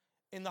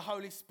in the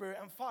Holy Spirit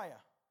and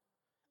fire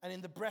and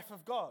in the breath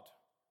of God.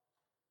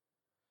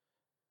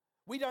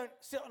 We don't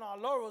sit on our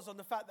laurels on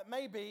the fact that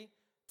maybe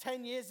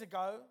 10 years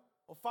ago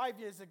or 5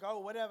 years ago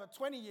or whatever,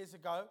 20 years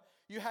ago,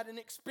 you had an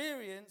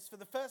experience for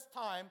the first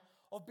time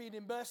of being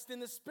immersed in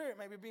the Spirit,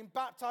 maybe being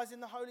baptized in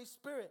the Holy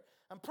Spirit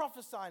and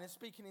prophesying and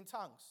speaking in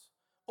tongues.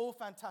 All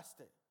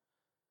fantastic.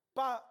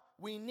 But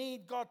we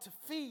need God to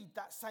feed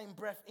that same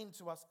breath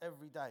into us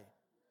every day.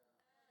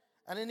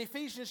 And in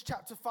Ephesians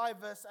chapter 5,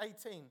 verse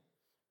 18,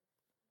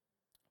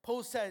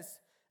 Paul says,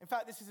 in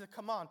fact, this is a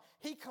command.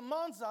 He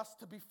commands us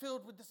to be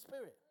filled with the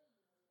Spirit.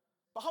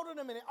 But hold on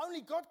a minute,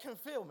 only God can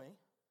fill me.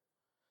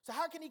 So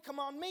how can he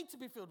command me to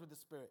be filled with the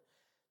Spirit?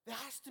 There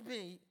has to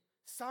be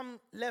some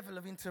level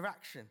of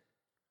interaction.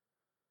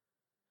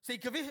 See,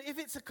 if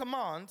it's a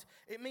command,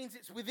 it means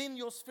it's within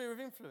your sphere of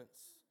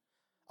influence.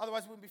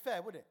 Otherwise, it wouldn't be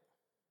fair, would it?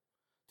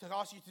 To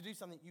ask you to do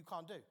something you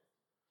can't do.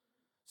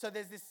 So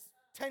there's this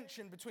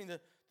tension between the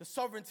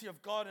sovereignty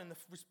of God and the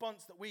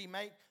response that we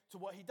make to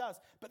what he does.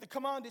 But the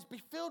command is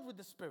be filled with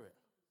the Spirit.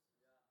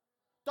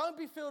 Don't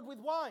be filled with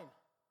wine.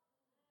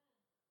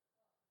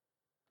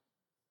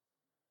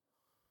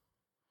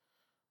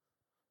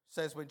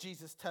 Says when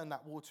Jesus turned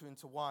that water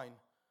into wine,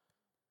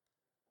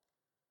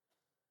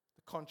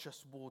 the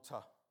conscious water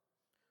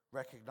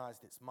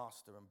recognized its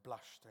master and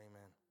blushed.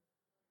 Amen.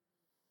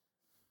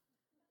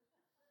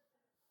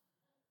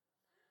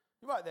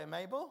 You right there,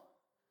 Mabel?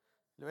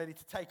 You ready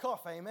to take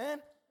off? Amen.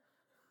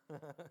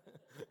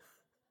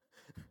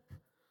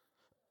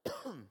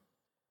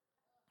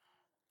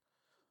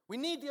 We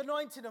need the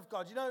anointing of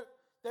God. You know,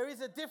 there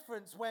is a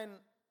difference when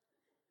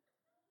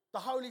the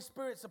Holy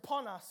Spirit's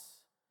upon us,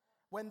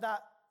 when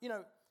that, you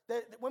know,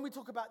 when we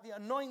talk about the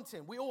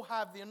anointing, we all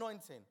have the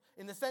anointing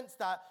in the sense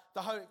that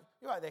the Holy...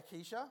 You're right there,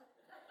 Keisha.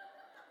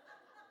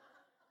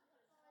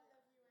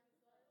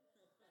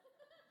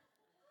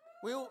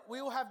 We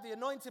all have the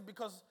anointing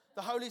because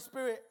the Holy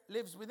Spirit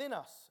lives within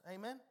us.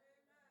 Amen?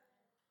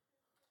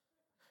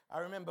 I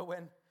remember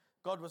when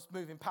God was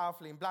moving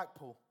powerfully in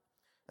Blackpool.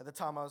 At the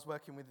time I was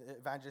working with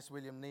Evangelist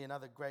William Nee,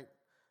 another great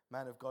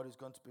man of God who's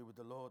gone to be with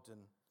the Lord.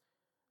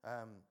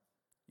 And,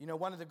 you know,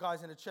 one of the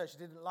guys in the church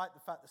didn't like the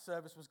fact the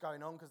service was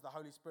going on because the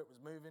Holy Spirit was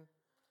moving.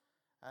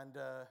 And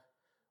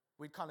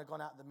we'd kind of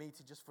gone out of the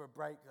meeting just for a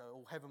break.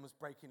 All heaven was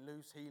breaking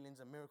loose, healings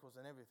and miracles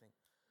and everything.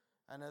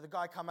 And the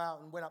guy come out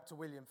and went up to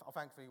William.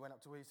 Thankfully, he went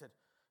up to William. He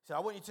said, I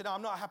want you to know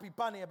I'm not a happy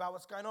bunny about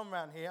what's going on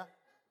around here.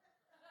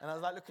 And I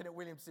was like looking at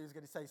William to see what he was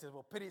going to say. He says,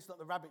 well, pity it's not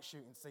the rabbit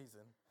shooting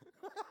season.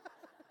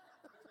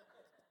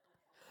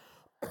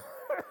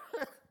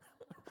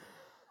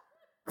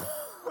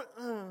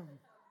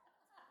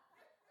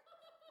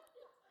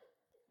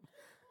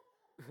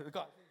 The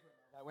guy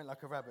that went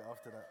like a rabbit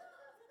after that.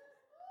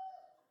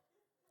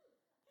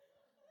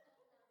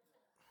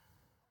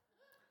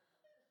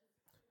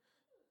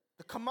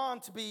 The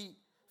command to be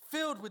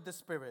filled with the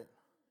Spirit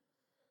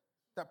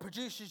that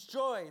produces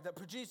joy, that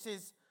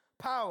produces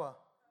power.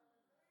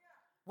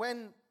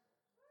 When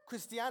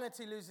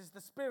Christianity loses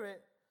the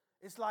Spirit,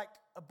 it's like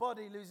a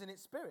body losing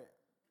its spirit.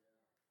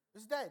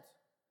 It's dead.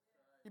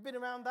 You've been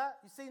around that?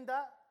 You've seen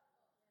that?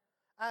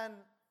 And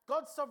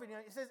God's sovereignty,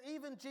 it says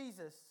even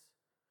Jesus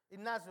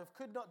in Nazareth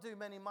could not do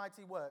many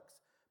mighty works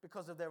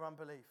because of their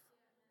unbelief.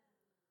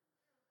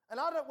 And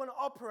I don't want to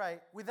operate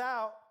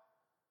without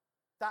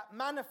that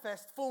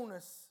manifest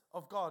fullness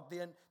of God,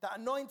 that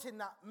anointing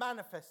that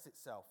manifests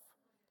itself.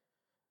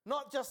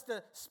 Not just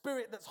a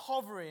spirit that's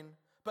hovering,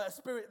 but a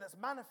spirit that's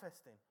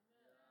manifesting.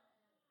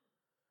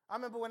 I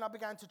remember when I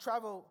began to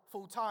travel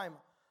full time,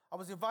 I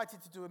was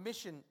invited to do a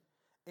mission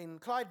in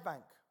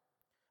Clydebank.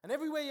 And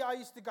everywhere I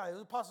used to go,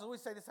 the pastors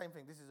always say the same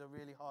thing. This is a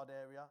really hard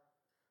area.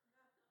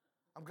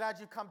 I'm glad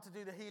you've come to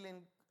do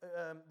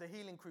the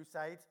healing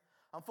crusade.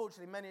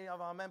 Unfortunately, many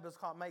of our members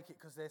can't make it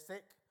because they're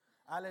sick.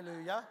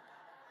 Hallelujah.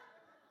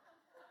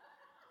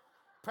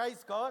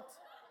 Praise God.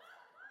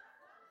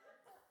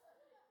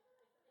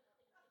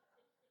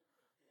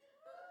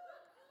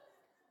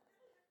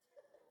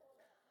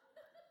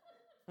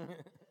 Yeah.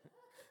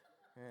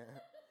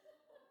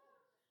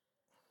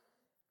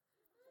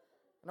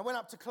 And I went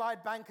up to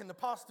Clydebank and the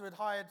pastor had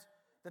hired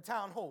the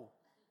town hall.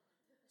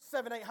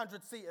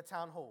 700-800 seater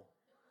town hall.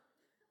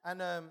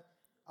 And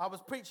I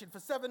was preaching for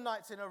 7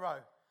 nights in a row.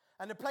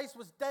 And the place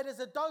was dead as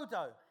a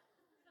dodo.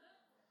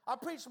 I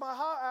preached my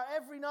heart out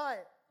every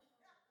night.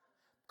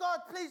 God,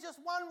 please, just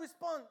one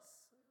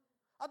response.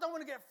 I don't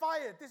want to get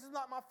fired. This is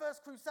like my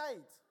first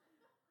crusade.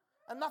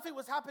 And nothing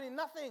was happening,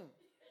 nothing.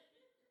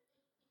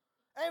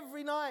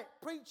 Every night,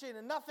 preaching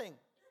and nothing.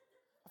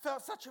 I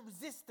felt such a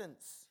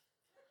resistance.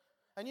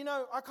 And you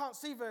know, I can't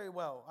see very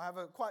well. I have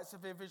a quite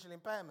severe visual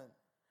impairment.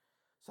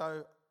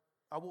 So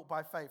I walk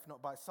by faith,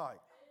 not by sight.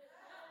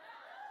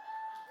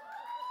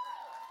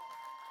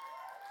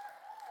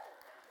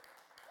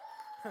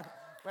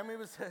 I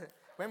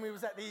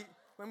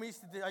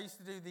used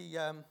to do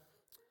the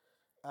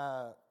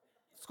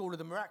School of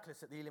the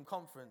Miraculous at the Elim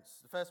Conference.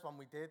 The first one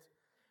we did,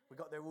 we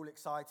got there all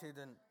excited,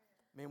 and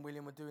me and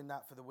William were doing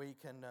that for the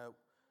week, and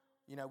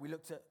you know, we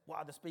looked at what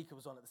other speaker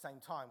was on at the same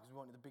time because we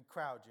wanted the big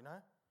crowd, you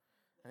know.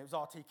 And it was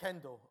R.T.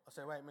 Kendall. I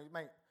said, wait,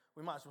 mate,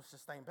 we might as well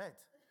just stay in bed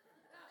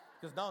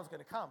because no one's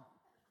going to come.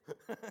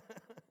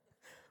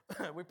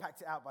 We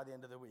packed it out by the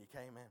end of the week,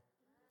 amen.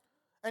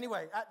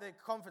 Anyway, at the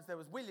conference there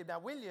was William. Now,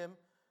 William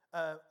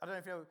I don't know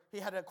if you know, he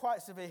had a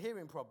quite severe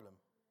hearing problem.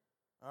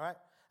 All right?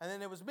 And then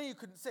there was me who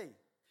couldn't see.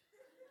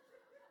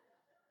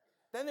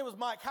 Then there was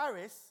Mike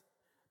Harris,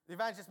 the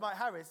evangelist Mike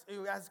Harris,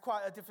 who has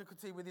quite a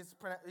difficulty with his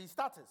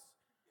stutters.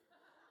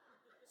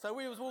 So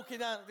we was walking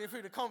down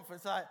through the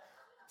conference like,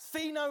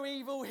 see no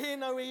evil, hear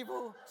no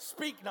evil,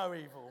 speak no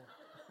evil.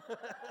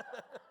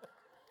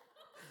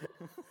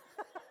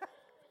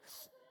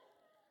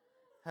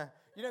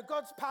 You know,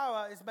 God's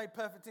power is made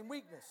perfect in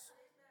weakness.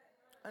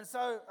 And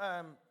so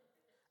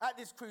at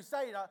this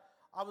crusade,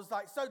 I was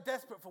like so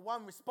desperate for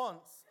one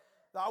response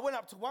that I went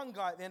up to one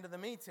guy at the end of the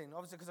meeting,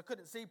 obviously because I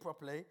couldn't see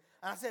properly,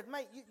 and I said,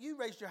 mate, you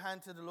raised your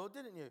hand to the Lord,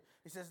 didn't you?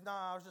 He says, no,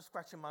 I was just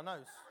scratching my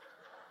nose.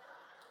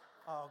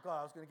 Oh, God,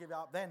 I was going to give it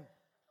up then.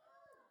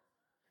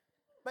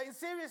 But in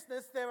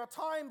seriousness, there are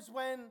times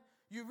when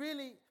you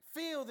really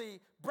feel the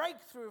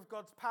breakthrough of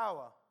God's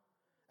power,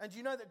 and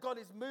you know that God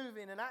is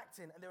moving and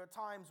acting, and there are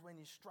times when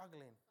you're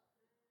struggling.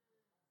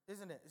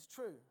 Isn't it? It's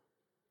true.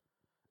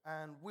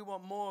 And we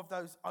want more of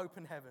those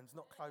open heavens,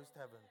 not closed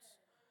heavens.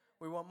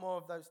 We want more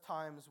of those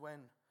times when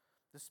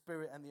the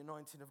Spirit and the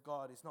anointing of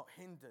God is not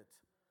hindered,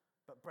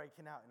 but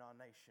breaking out in our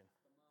nation.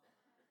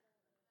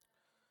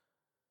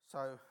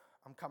 So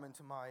I'm coming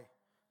to my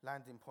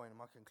landing point and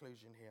my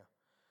conclusion here.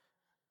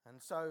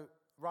 And so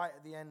right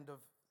at the end of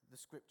the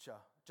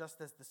scripture, just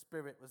as the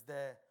Spirit was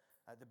there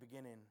at the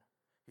beginning,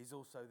 he's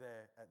also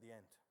there at the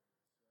end.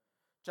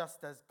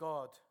 Just as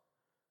God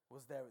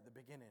was there at the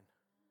beginning,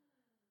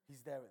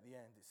 he's there at the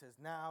end. It says,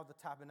 now the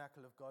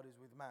tabernacle of God is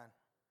with man.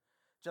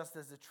 Just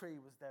as the tree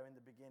was there in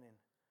the beginning,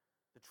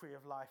 the tree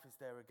of life is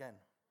there again.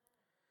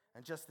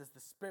 And just as the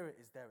Spirit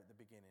is there at the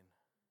beginning,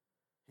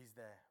 he's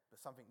there.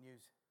 But something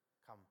new's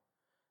come,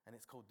 and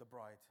it's called the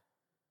bride.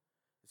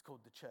 It's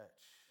called the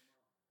church.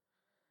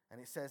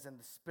 And it says, and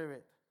the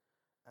Spirit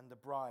and the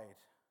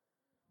bride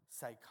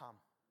say, come.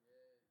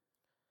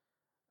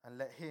 And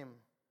let him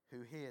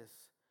who hears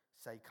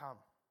say, come.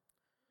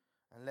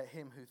 And let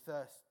him who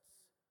thirsts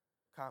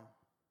come.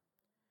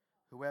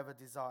 Whoever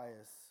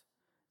desires,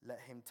 let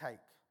him take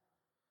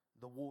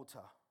the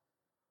water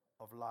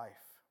of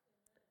life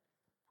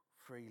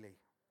freely.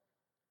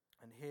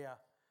 And here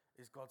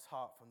is God's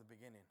heart from the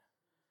beginning.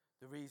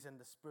 The reason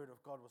the Spirit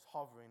of God was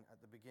hovering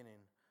at the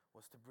beginning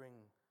was to bring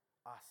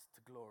us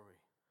to glory,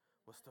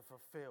 was to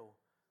fulfill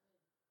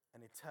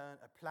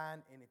a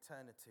plan in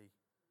eternity,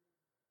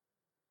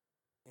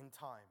 in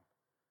time,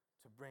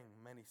 to bring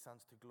many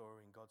sons to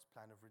glory in God's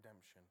plan of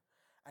redemption.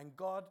 And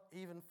God,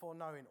 even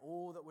foreknowing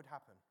all that would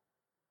happen,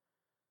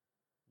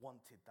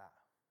 wanted that,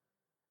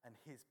 and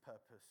his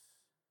purpose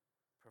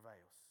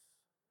prevails.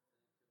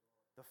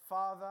 The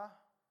Father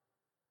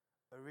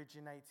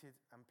originated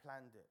and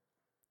planned it.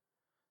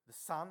 The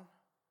Son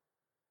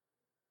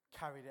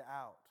carried it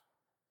out,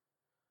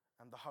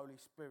 and the Holy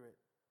Spirit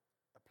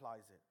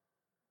applies it.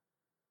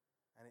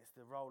 And it's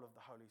the role of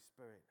the Holy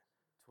Spirit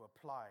to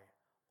apply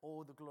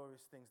all the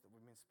glorious things that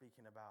we've been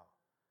speaking about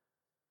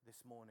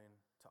this morning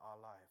to our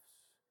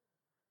lives.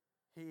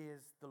 He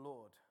is the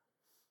Lord.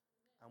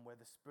 And where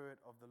the Spirit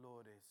of the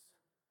Lord is,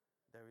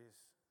 there is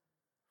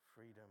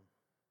freedom.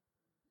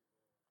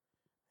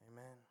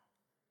 Amen.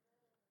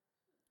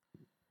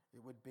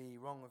 It would be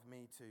wrong of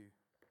me to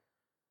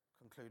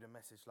conclude a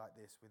message like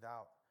this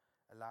without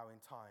allowing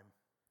time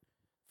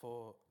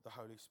for the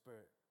Holy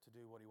Spirit to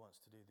do what he wants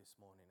to do this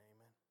morning.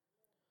 Amen.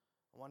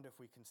 I wonder if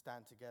we can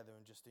stand together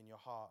and just in your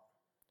heart,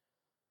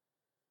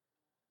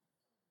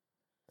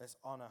 let's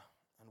honor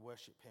and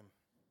worship him.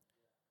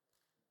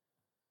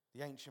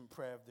 The ancient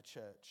prayer of the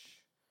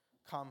church.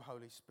 Come,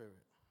 Holy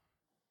Spirit.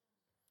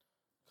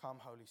 Come,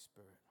 Holy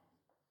Spirit.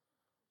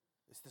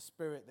 It's the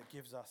Spirit that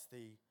gives us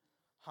the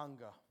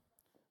hunger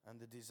and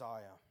the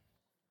desire.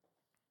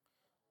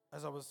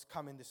 As I was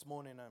coming this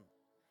morning,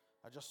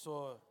 I just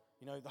saw,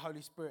 the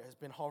Holy Spirit has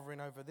been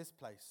hovering over this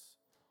place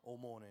all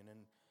morning, and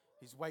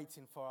he's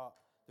waiting for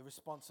the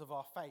response of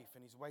our faith,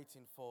 and he's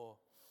waiting for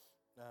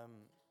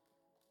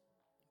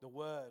the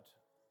word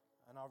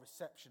and our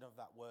reception of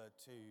that word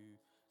to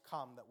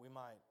come that we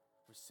might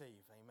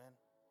receive. Amen.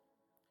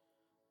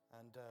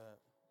 And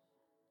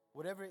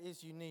whatever it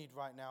is you need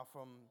right now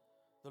from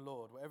the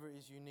Lord, whatever it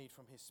is you need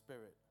from his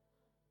Spirit,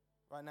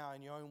 right now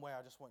in your own way,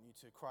 I just want you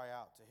to cry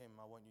out to him.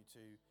 I want you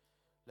to,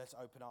 let's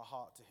open our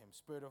heart to him.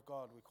 Spirit of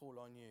God, we call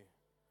on you.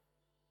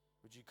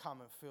 Would you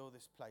come and fill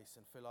this place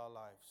and fill our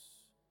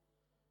lives?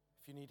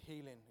 If you need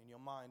healing in your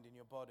mind, in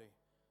your body,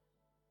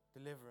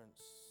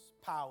 deliverance,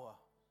 power,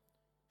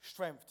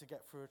 strength to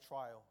get through a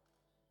trial,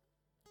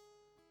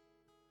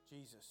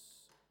 Jesus,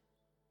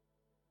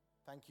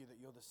 thank you that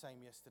you're the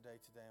same yesterday,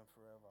 today, and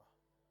forever.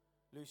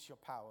 Loose your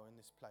power in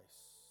this place.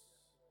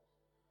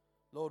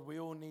 Lord, we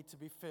all need to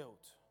be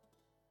filled.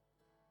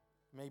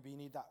 Maybe you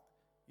need that,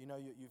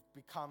 you've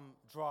become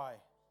dry.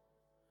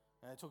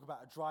 And they talk about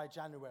a dry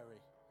January.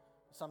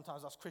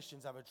 Sometimes us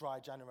Christians have a dry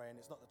January, and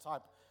it's not the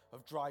type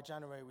of dry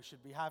January we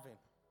should be having.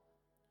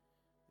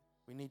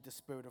 We need the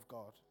Spirit of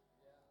God.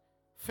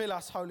 Fill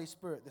us, Holy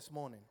Spirit, this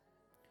morning.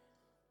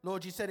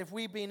 Lord, you said if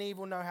we being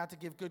evil know how to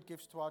give good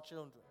gifts to our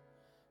children,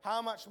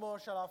 how much more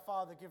shall our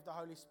Father give the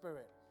Holy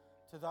Spirit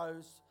to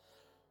those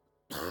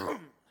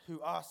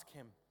who ask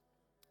him?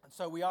 And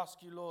so we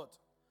ask you, Lord,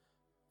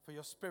 for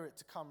your Spirit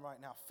to come right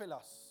now. Fill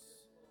us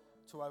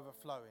to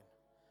overflowing.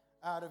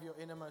 Out of your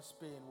innermost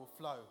being will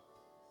flow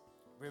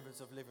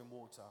rivers of living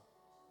water.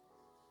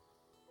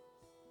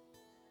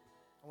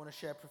 I want to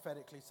share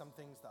prophetically some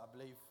things that I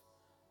believe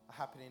are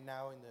happening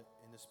now in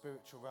the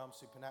spiritual realm,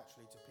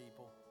 supernaturally to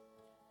people.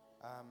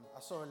 I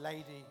saw a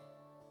lady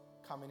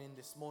coming in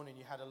this morning.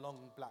 You had a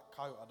long black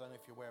coat. I don't know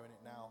if you're wearing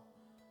it now,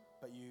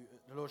 but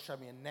the Lord showed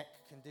me a neck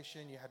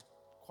condition. You had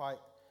quite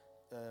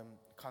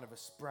kind of a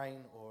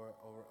sprain or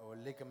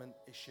a ligament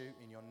issue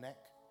in your neck.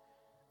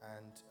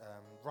 And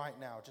right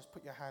now, just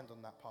put your hand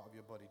on that part of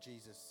your body.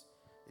 Jesus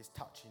is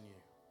touching you.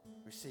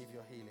 Receive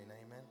your healing.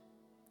 Amen.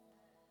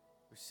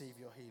 Receive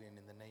your healing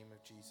in the name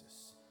of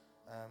Jesus.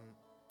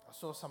 I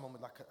saw someone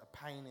with like a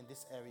pain in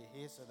this area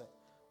here, so that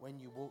when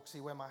you walk, see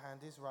where my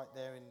hand is, right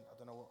there in, I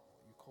don't know what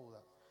you call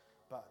that,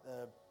 but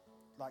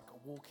like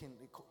walking,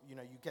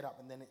 you get up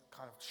and then it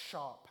kind of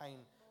sharp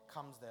pain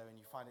comes there and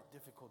you find it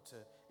difficult to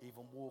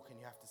even walk and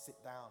you have to sit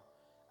down.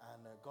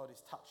 And God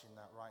is touching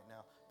that right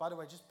now. By the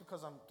way, just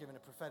because I'm giving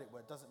a prophetic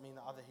word doesn't mean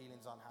that other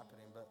healings aren't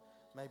happening, but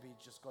maybe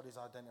just God is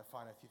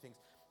identifying a few things.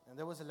 And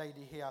there was a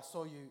lady here, I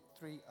saw you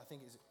 3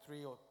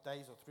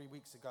 days or 3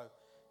 weeks ago.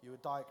 You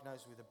were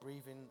diagnosed with a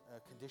breathing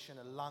condition,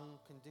 a lung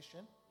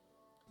condition.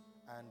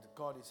 And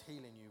God is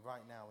healing you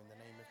right now in the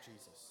name of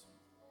Jesus.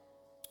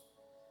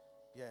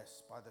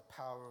 Yes, by the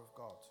power of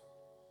God,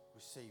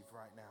 receive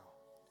right now.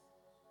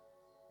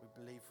 We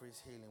believe for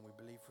his healing. We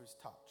believe for his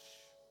touch.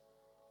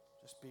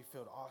 Just be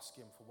filled. Ask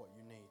him for what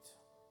you need.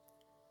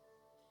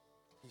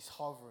 He's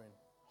hovering.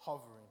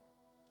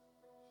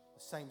 The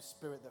same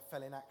Spirit that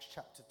fell in Acts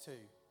chapter 2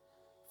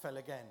 fell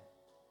again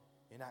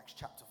in Acts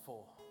chapter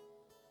 4.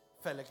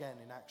 Fell again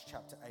in Acts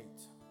chapter 8.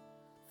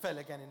 Fell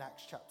again in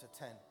Acts chapter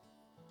 10.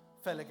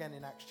 Fell again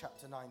in Acts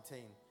chapter 19.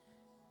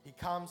 He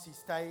comes, he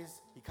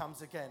stays. He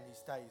comes again, he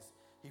stays.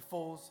 He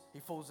falls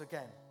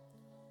again.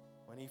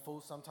 When he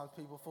falls, sometimes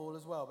people fall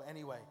as well. But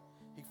anyway,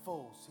 he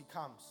falls, he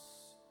comes.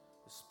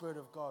 The Spirit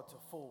of God to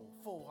fall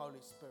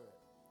Holy Spirit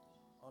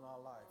on our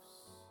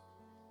lives.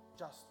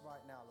 Just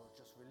right now, Lord,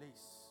 just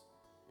release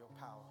your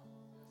power.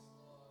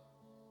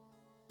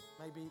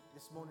 Maybe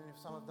this morning, if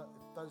some of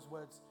those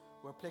words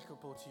were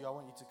applicable to you, I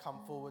want you to come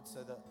forward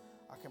so that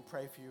I can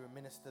pray for you and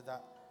minister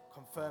that,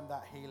 confirm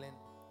that healing.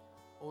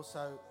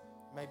 Also,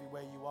 maybe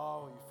where you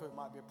are, or you feel it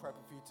might be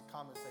appropriate for you to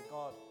come and say,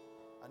 God,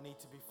 I need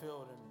to be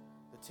filled, and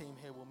the team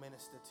here will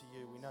minister to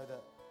you. We know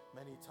that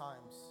many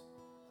times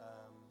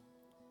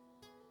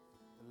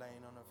the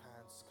laying on of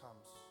hands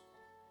comes.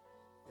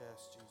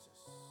 Yes, Jesus.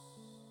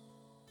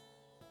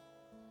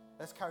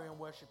 Let's carry on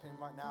worshiping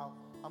right now.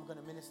 I'm going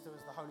to minister as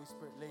the Holy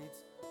Spirit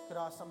leads. Could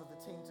I ask some of the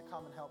team to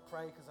come and help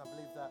pray, because I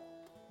believe that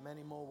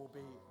many more will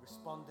be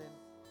responding.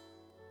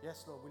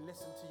 Yes, Lord, we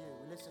listen to you.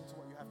 We listen to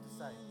what you have to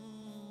say.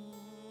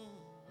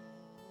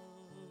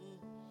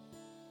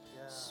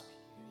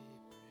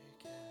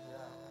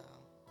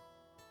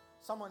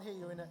 Someone here,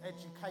 you're in an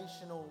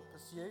educational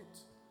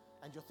pursuit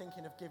and you're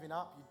thinking of giving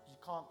up. You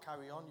can't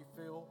carry on. You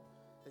feel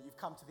that you've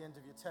come to the end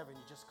of your tether and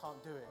you just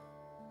can't do it.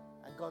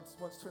 And God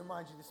wants to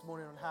remind you this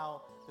morning on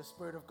how the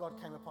Spirit of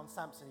God came upon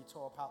Samson. He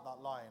tore apart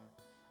that lion.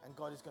 And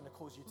God is going to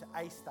cause you to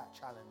ace that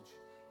challenge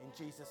in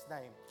Jesus'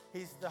 name.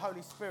 The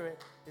Holy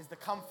Spirit is the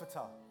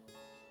comforter.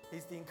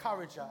 He's the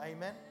encourager.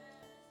 Amen.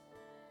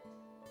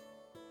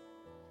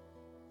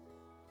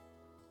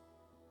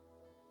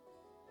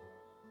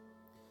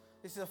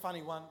 This is a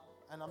funny one,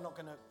 and I'm not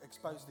going to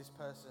expose this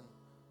person.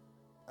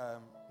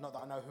 Not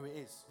that I know who it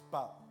is,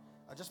 but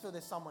I just feel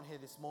there's someone here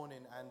this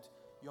morning and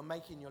you're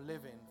making your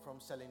living from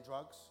selling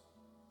drugs.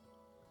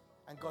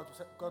 And God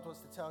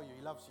wants to tell you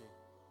he loves you.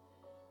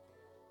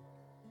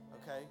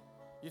 Okay?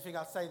 You think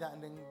I'd say that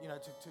and then,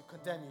 to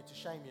condemn you, to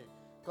shame you.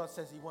 God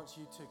says he wants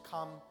you to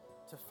come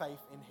to faith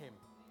in him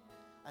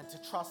and to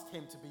trust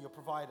him to be your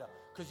provider,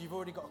 because you've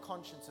already got a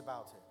conscience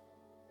about it.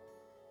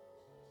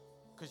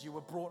 Because you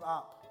were brought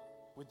up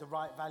with the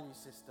right value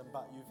system,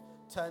 but you've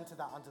turned to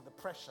that under the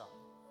pressure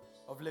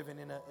of living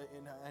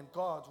and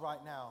God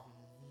right now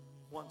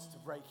wants to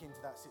break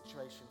into that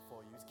situation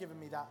for you. He's given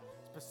me that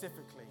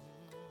specifically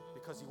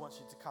because he wants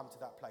you to come to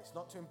that place.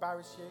 Not to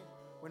embarrass you.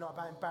 We're not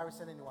about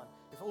embarrassing anyone.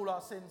 If all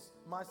our sins,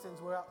 my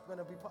sins, were going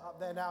to be put up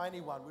there now,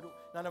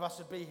 none of us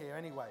would be here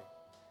anyway.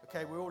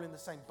 Okay, we're all in the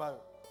same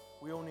boat.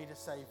 We all need a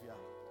Savior.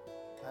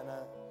 And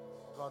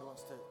God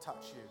wants to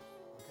touch you.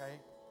 Okay?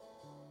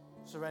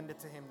 Surrender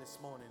to him this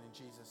morning in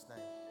Jesus'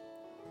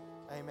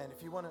 name. Amen.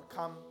 If you want to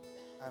come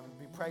and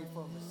be prayed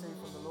for and receive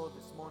from the Lord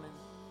this morning,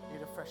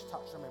 need a fresh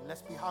touch from him.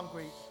 Let's be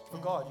hungry for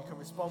God. You can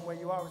respond where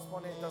you are,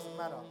 respond here, it doesn't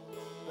matter.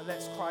 But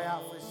let's cry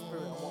out for his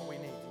Spirit and what we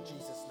need in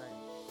Jesus' name.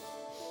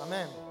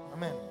 Amen.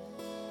 Amen.